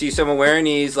 you see someone wearing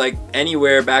these like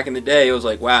anywhere back in the day, it was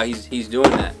like, wow, he's doing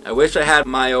that. I wish I had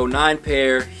my 09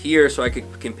 pair here so I could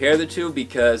compare the two,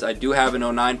 because I do have an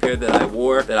 09 pair that I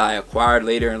wore, that I acquired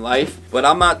later in life. But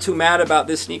I'm not too mad about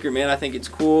this sneaker, man. I think it's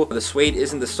cool. The suede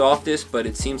isn't the softest, but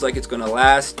it seems like it's gonna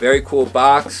last. Very cool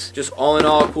box. Just all in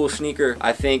all, cool sneaker.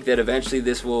 I think that eventually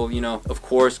this will, you know, of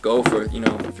course, go for, you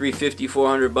know, $350,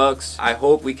 $400. I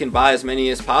hope we can buy as many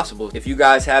as possible. If you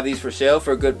guys have these for sale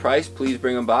for a good price, please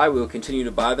bring them by. We'll continue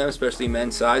to buy them, especially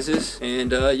men's sizes.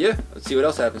 And yeah, let's see what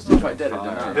else happens.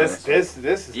 This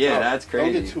is yeah, tough. that's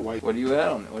crazy. Don't get too white. What are you at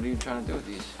on? What are you trying to do with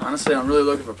these? Honestly, I'm really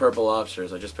looking for purple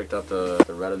lobsters. I just picked up the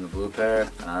red and the blue pair,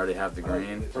 and I already have the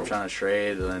green. So I'm trying to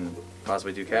trade and then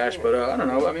possibly do cash, but I don't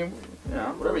know. I mean, you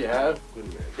know, whatever you have.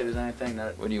 If there's anything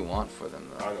that. What do you want for them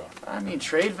though? I mean,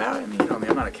 trade value. I mean, you know,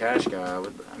 I'm not a cash guy.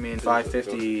 I mean,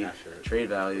 $550 trade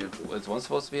value. Was one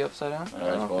supposed to be upside down?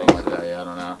 I don't think so. Yeah, I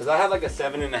don't know. Because I had like a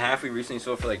 7.5 we recently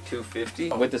sold for like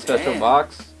 $250 with the special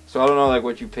box. So I don't know like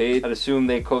what you paid. I'd assume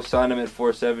they co-signed them at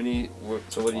 $470.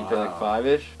 So what did you pay, like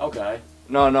 5-ish? Okay.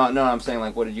 No, I'm saying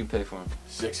like, what did you pay for them?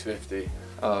 $650.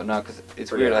 Oh no, because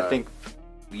it's weird. I think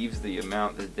leaves the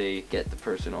amount that they get the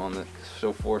person on the,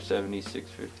 so $470,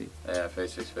 $650. Yeah, I paid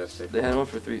 $650. They had one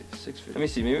for $650. Let me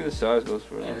see, maybe the size goes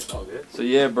for Yeah, it's all good. So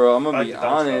yeah, bro, I'm gonna be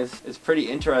honest. It's pretty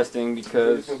interesting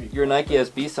because your Nike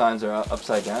SB signs are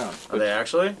upside down. Are they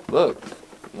actually? Look.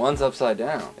 One's upside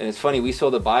down. And it's funny, we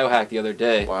sold the Biohack the other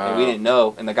day, and we Wow. didn't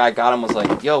know. And the guy got him, was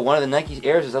like, yo, one of the Nike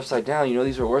Airs is upside down. You know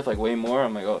these are worth like way more?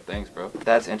 I'm like, oh, thanks, bro.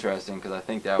 That's interesting, because I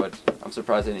think that would, I'm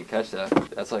surprised I didn't catch that.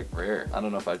 That's like rare. I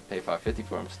don't know if I'd pay $550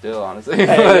 for them still, honestly.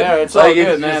 Hey, yeah, it's all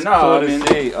good, man. Just No, cool I to mean,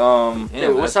 see. yeah,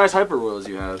 what size Hyper Wheels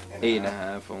you have?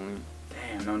 8.5 only.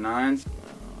 Damn, no 9s?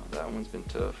 That one's been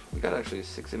tough. We got actually a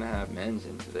 6.5 men's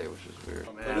in today, which is weird.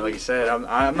 Oh, man, like you said,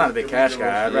 I'm not a big cash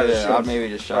guy. I'd rather I'd maybe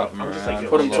just shop them around.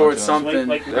 put them towards something.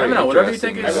 Like, I don't know, whatever you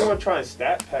think is. Everyone trying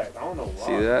stat pack. I don't know why.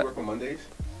 See that? Work on Mondays?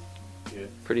 Yeah.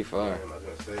 Pretty far.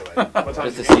 What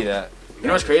Just to see that. You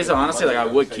know what's crazy? Honestly, like I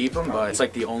would keep them, but it's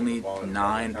like the only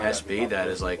 9 SB that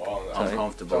is like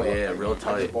uncomfortable. Yeah, real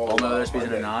tight. All my other SBs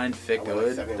in a 9 fit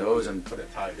good. Those, I'm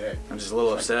just a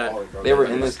little upset. They were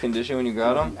in this condition when you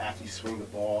got them? After you swing the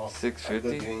ball,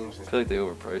 $650? I feel like they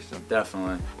overpriced them.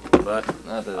 Definitely, but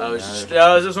Not that I was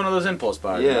matters. just one of those impulse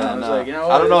buys. Yeah, you know? I was like, you know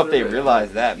what? I don't know if they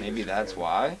realized that. Maybe that's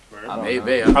why. I don't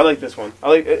Maybe. know. I like this one. I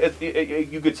like it.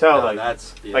 You could tell, like,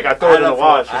 that's yeah. like I throw it in the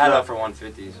wash. I had it for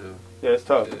 $150, so Yeah, it's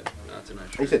tough. yeah, that's a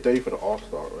nice. You said 30 for the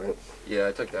All-Star, right? Yeah,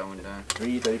 I took that one down.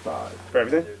 335. For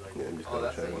everything? Yeah, I'm just Oh, gonna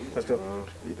that's check. it. Let's go.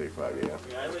 335, yeah.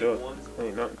 Let's do it.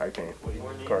 Ain't nothing. I can't.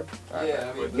 Card.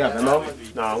 Yeah, I mean, You got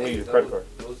Venmo? Nah, I'm gonna use a credit card.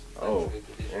 Oh,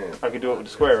 damn. I could do it with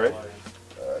the square, right?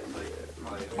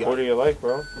 Quarter of your life,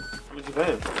 bro. How much you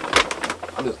paying?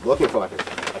 I'm just looking for like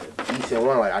a decent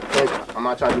one. Like I can't. I'm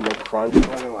not trying to do no crunch. I'm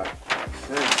only like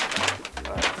 6.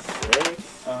 Like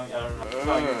 6. I don't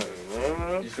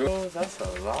know. You sure? Oh, that's a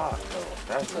lot, though.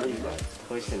 That's really like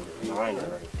pushing the designer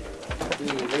right there.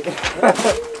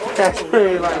 That's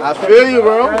really like. I feel you,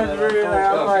 bro. That's really like,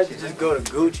 I might just go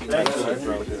to Gucci.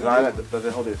 Designer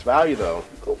doesn't hold its value though.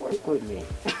 Go work with me.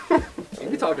 You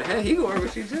can talk to him. He can work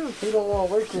with you too. He don't want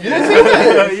to work with You didn't see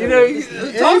that. You know,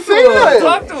 Talk to him.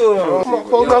 Talk to him. My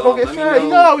clothes not gonna get fat. You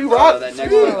know how we rock. that next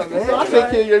Speak. one. Man, I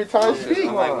take care of you every time you speak.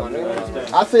 I might wonder.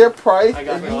 I say a price,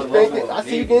 and you thinking. I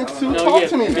see you getting too. Talk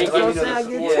to me.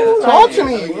 Talk to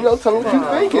me. You know, tell me what you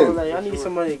thinking. Like, I need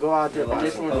somebody to go out there, but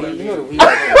this one, you know the weed.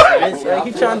 Like,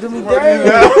 he trying to do me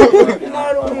dirty. You know what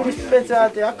I don't need expensive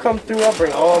out there. I come through, I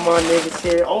bring all my niggas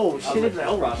here. Oh shit!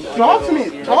 Talk to me,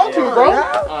 bro.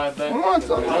 Come on,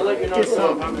 son. I'll let you know.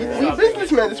 We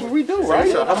businessmen. That's what we do,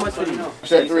 right? So how much for you? You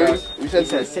said 3. You said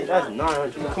 6. That's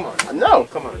 900. Come on. No.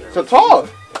 Come on. So talk.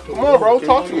 Come on, bro.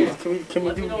 Talk to me. Can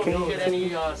we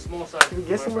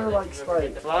get somewhere like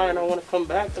fly and I want to come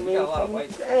back to me?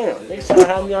 Damn, they trying to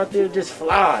have me out there just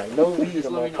fly. No weed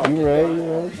on my pocket. You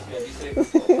right.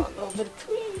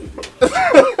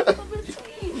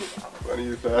 Funny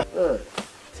as that.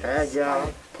 Tag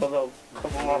y'all. Pull up a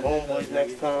couple of my homeboys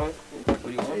next time.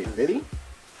 Hey, Biddy?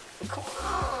 Come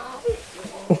on.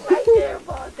 Right there,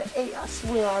 bud. The 8. I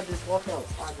swear I just walk out.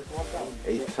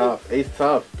 8's tough. 8's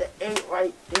tough. The 8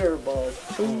 right there, bud.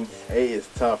 8 is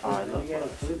tough. Alright, look at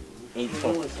it. 8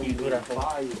 tough. Can you do that for me?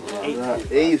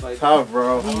 8's tough,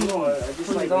 bro.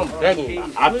 I'm begging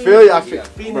you. I feel you.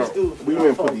 Bro, we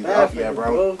didn't put these up yet,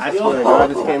 bro. I swear to God,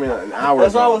 this came in an hour.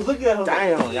 That's why I was looking at him.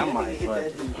 Damn, I might.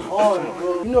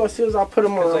 You know, as soon as I put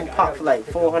them on, pop for like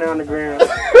 400 on the gram.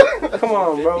 Come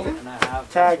on, bro.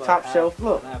 Tag TopShelf.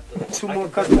 Look, 2 more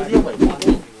customers your way.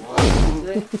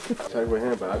 Check with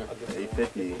him, but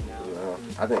 850. You know,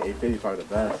 I think 850 is probably the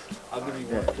best. I'll give you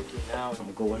 150 now. I'm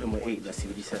gonna go with him with 8. Let's see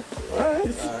what he said.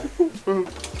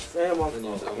 Sam, I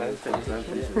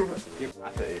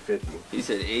said 850. He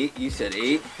said 8. You said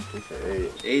 8. He said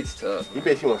 8. 8's tough.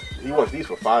 He wants these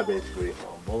for 5 basically.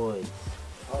 Oh, boys.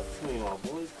 Talk to me, my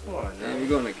boys. Come on, man. You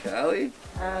going to Cali? You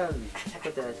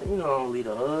know I don't leave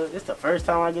the hood. It's the first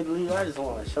time I get to leave. I just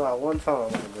want to show out one time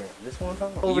on the gram. This one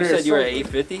time. You said you were at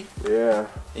 850? Yeah.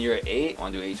 And you're at 8?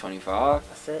 Want to do 825? I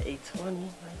said 820 right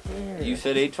there. You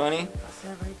said 820? I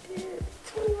said right there.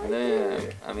 Damn.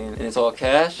 I mean, and it's all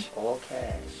cash? All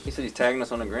cash. He said he's tagging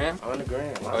us on the gram? On the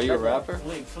gram. Oh, you a rapper?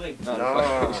 No,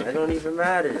 it don't even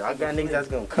matter. I got niggas that's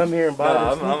gonna come here and buy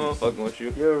this. I'm fucking with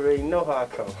you. You already know how I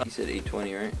come. He said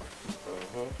 820, right?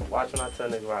 Watch when I tell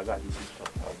niggas where I got these from.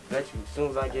 I bet you as soon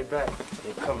as I get back,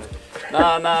 they're coming.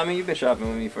 Nah, I mean, you've been shopping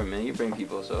with me for a minute. You bring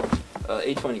people, so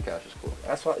 820 cash is cool.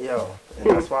 That's why, and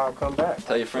that's why I come back.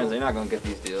 Tell your friends they're not gonna get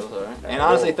these deals, alright? And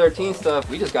honestly, 13 stuff,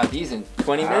 we just got these in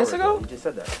 20 minutes ago? You just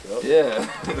said that. Yeah.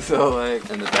 So like,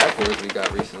 and the backboards we got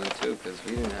recently too, because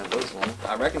we didn't have those long.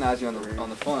 I recognized you on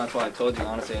the phone. That's why I told you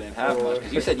honestly I didn't have much.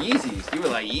 Because you said Yeezys. You were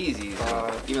like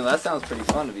Yeezys. Even though that sounds pretty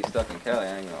fun to be stuck in Cali.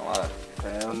 I ain't gonna lie.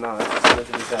 Hell no, it's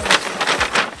literally that.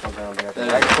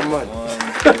 Extra money. 1,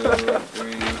 2,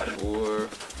 3, 4,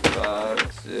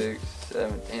 5, 6,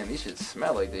 7. Damn, these shit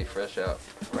smell like they fresh out.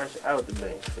 Fresh out the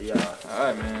bank for y'all.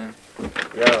 Alright, man.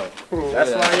 Yo,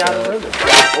 that's why y'all remember.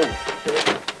 Oh,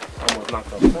 shit. Almost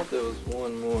knocked off. I thought there was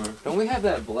one more. Don't we have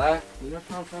that black? You know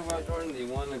what I'm talking about, Jordan? The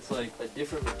one that's like a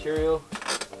different material?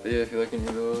 But yeah, if you like any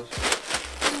of those.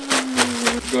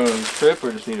 Going on a trip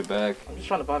or just need a bag? I'm just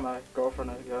trying to buy my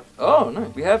girlfriend a gift. Oh,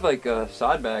 nice. We have like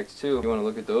side bags too. You want to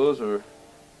look at those or?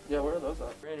 Yeah, where are those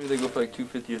at? Maybe they go for like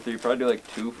 $250 or $3. Probably do like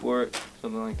 2 for it,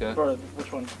 something like that. For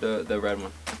which one? The red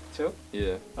one. 2?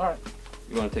 Yeah. All right.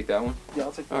 You want to take that one? Yeah,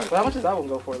 I'll take that. All right. But how much does that one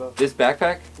go for though? This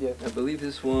backpack? Yeah. I believe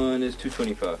this one is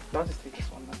 $225. I'll just take this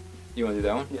one then. You want to do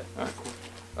that one? Yeah. All right, cool.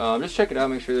 Just check it out.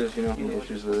 Make sure there's any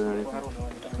issues with it or anything. I don't know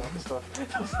anything about this stuff.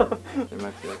 There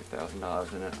might be like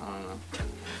 $1,000 in it. I don't know.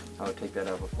 I would take that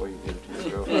out before you give it to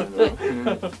your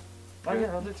girlfriend. Oh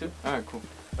yeah, I'll do 2. All right, cool.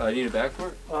 You need a bag for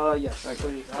it? Yes.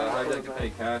 Okay. How do you like to pay?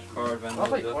 Cash, card, Venmo?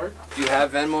 I'll pay card. Do you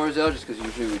have Venmo or Zelle? Just because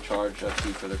usually we charge a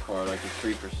fee for the card, like it's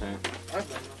 3%.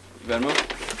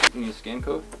 Venmo? You need a scan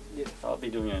code? Yeah. I'll be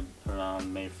doing it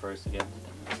around May 1st again.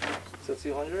 So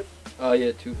 200?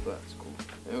 Yeah, 2 flats. Cool.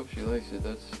 I hope she likes it.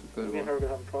 That's a good one. Me and her are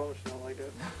gonna have a problem if she don't like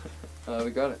it.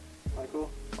 We got it. Alright, cool.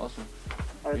 Awesome.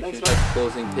 Alright, thanks, Appreciate man. that.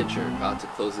 Closing pitcher. About to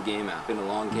close the game out. Been a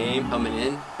long game. Coming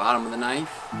in. Bottom of the ninth.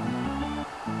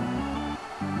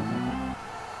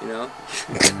 You know?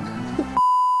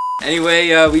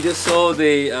 Anyway, we just sold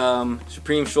a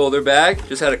Supreme shoulder bag.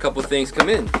 Just had a couple things come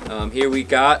in. Here we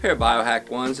got a pair of biohacked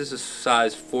ones. This is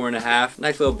size 4.5.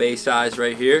 Nice little base size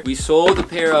right here. We sold a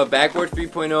pair of backboard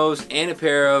 3.0s and a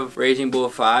pair of Raging Bull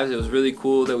 5s. It was really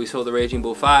cool that we sold the Raging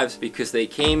Bull 5s because they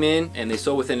came in and they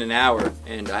sold within an hour.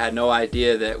 And I had no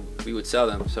idea that we would sell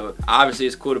them. So obviously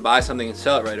it's cool to buy something and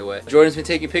sell it right away. Jordan's been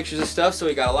taking pictures of stuff, so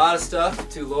we got a lot of stuff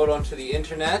to load onto the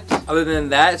internet. Other than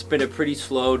that, it's been a pretty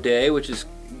slow day, which is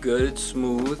good. It's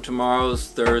smooth. Tomorrow's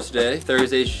Thursday.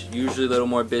 Thursday's usually a little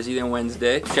more busy than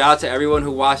Wednesday. Shout out to everyone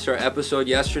who watched our episode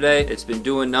yesterday. It's been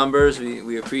doing numbers.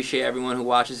 We appreciate everyone who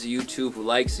watches the YouTube, who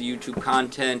likes the YouTube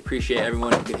content. Appreciate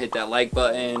everyone who can hit that like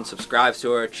button, subscribes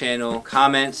to our channel,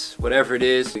 comments, whatever it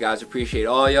is. We guys appreciate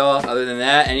all y'all. Other than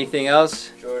that, anything else?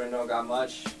 Jordan don't got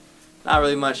much. not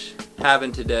really much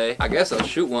happened today. I guess I'll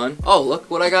shoot one. Oh, look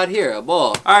what I got here, a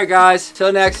ball. All right, guys,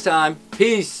 till next time,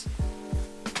 peace.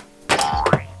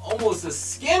 Almost a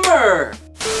skimmer.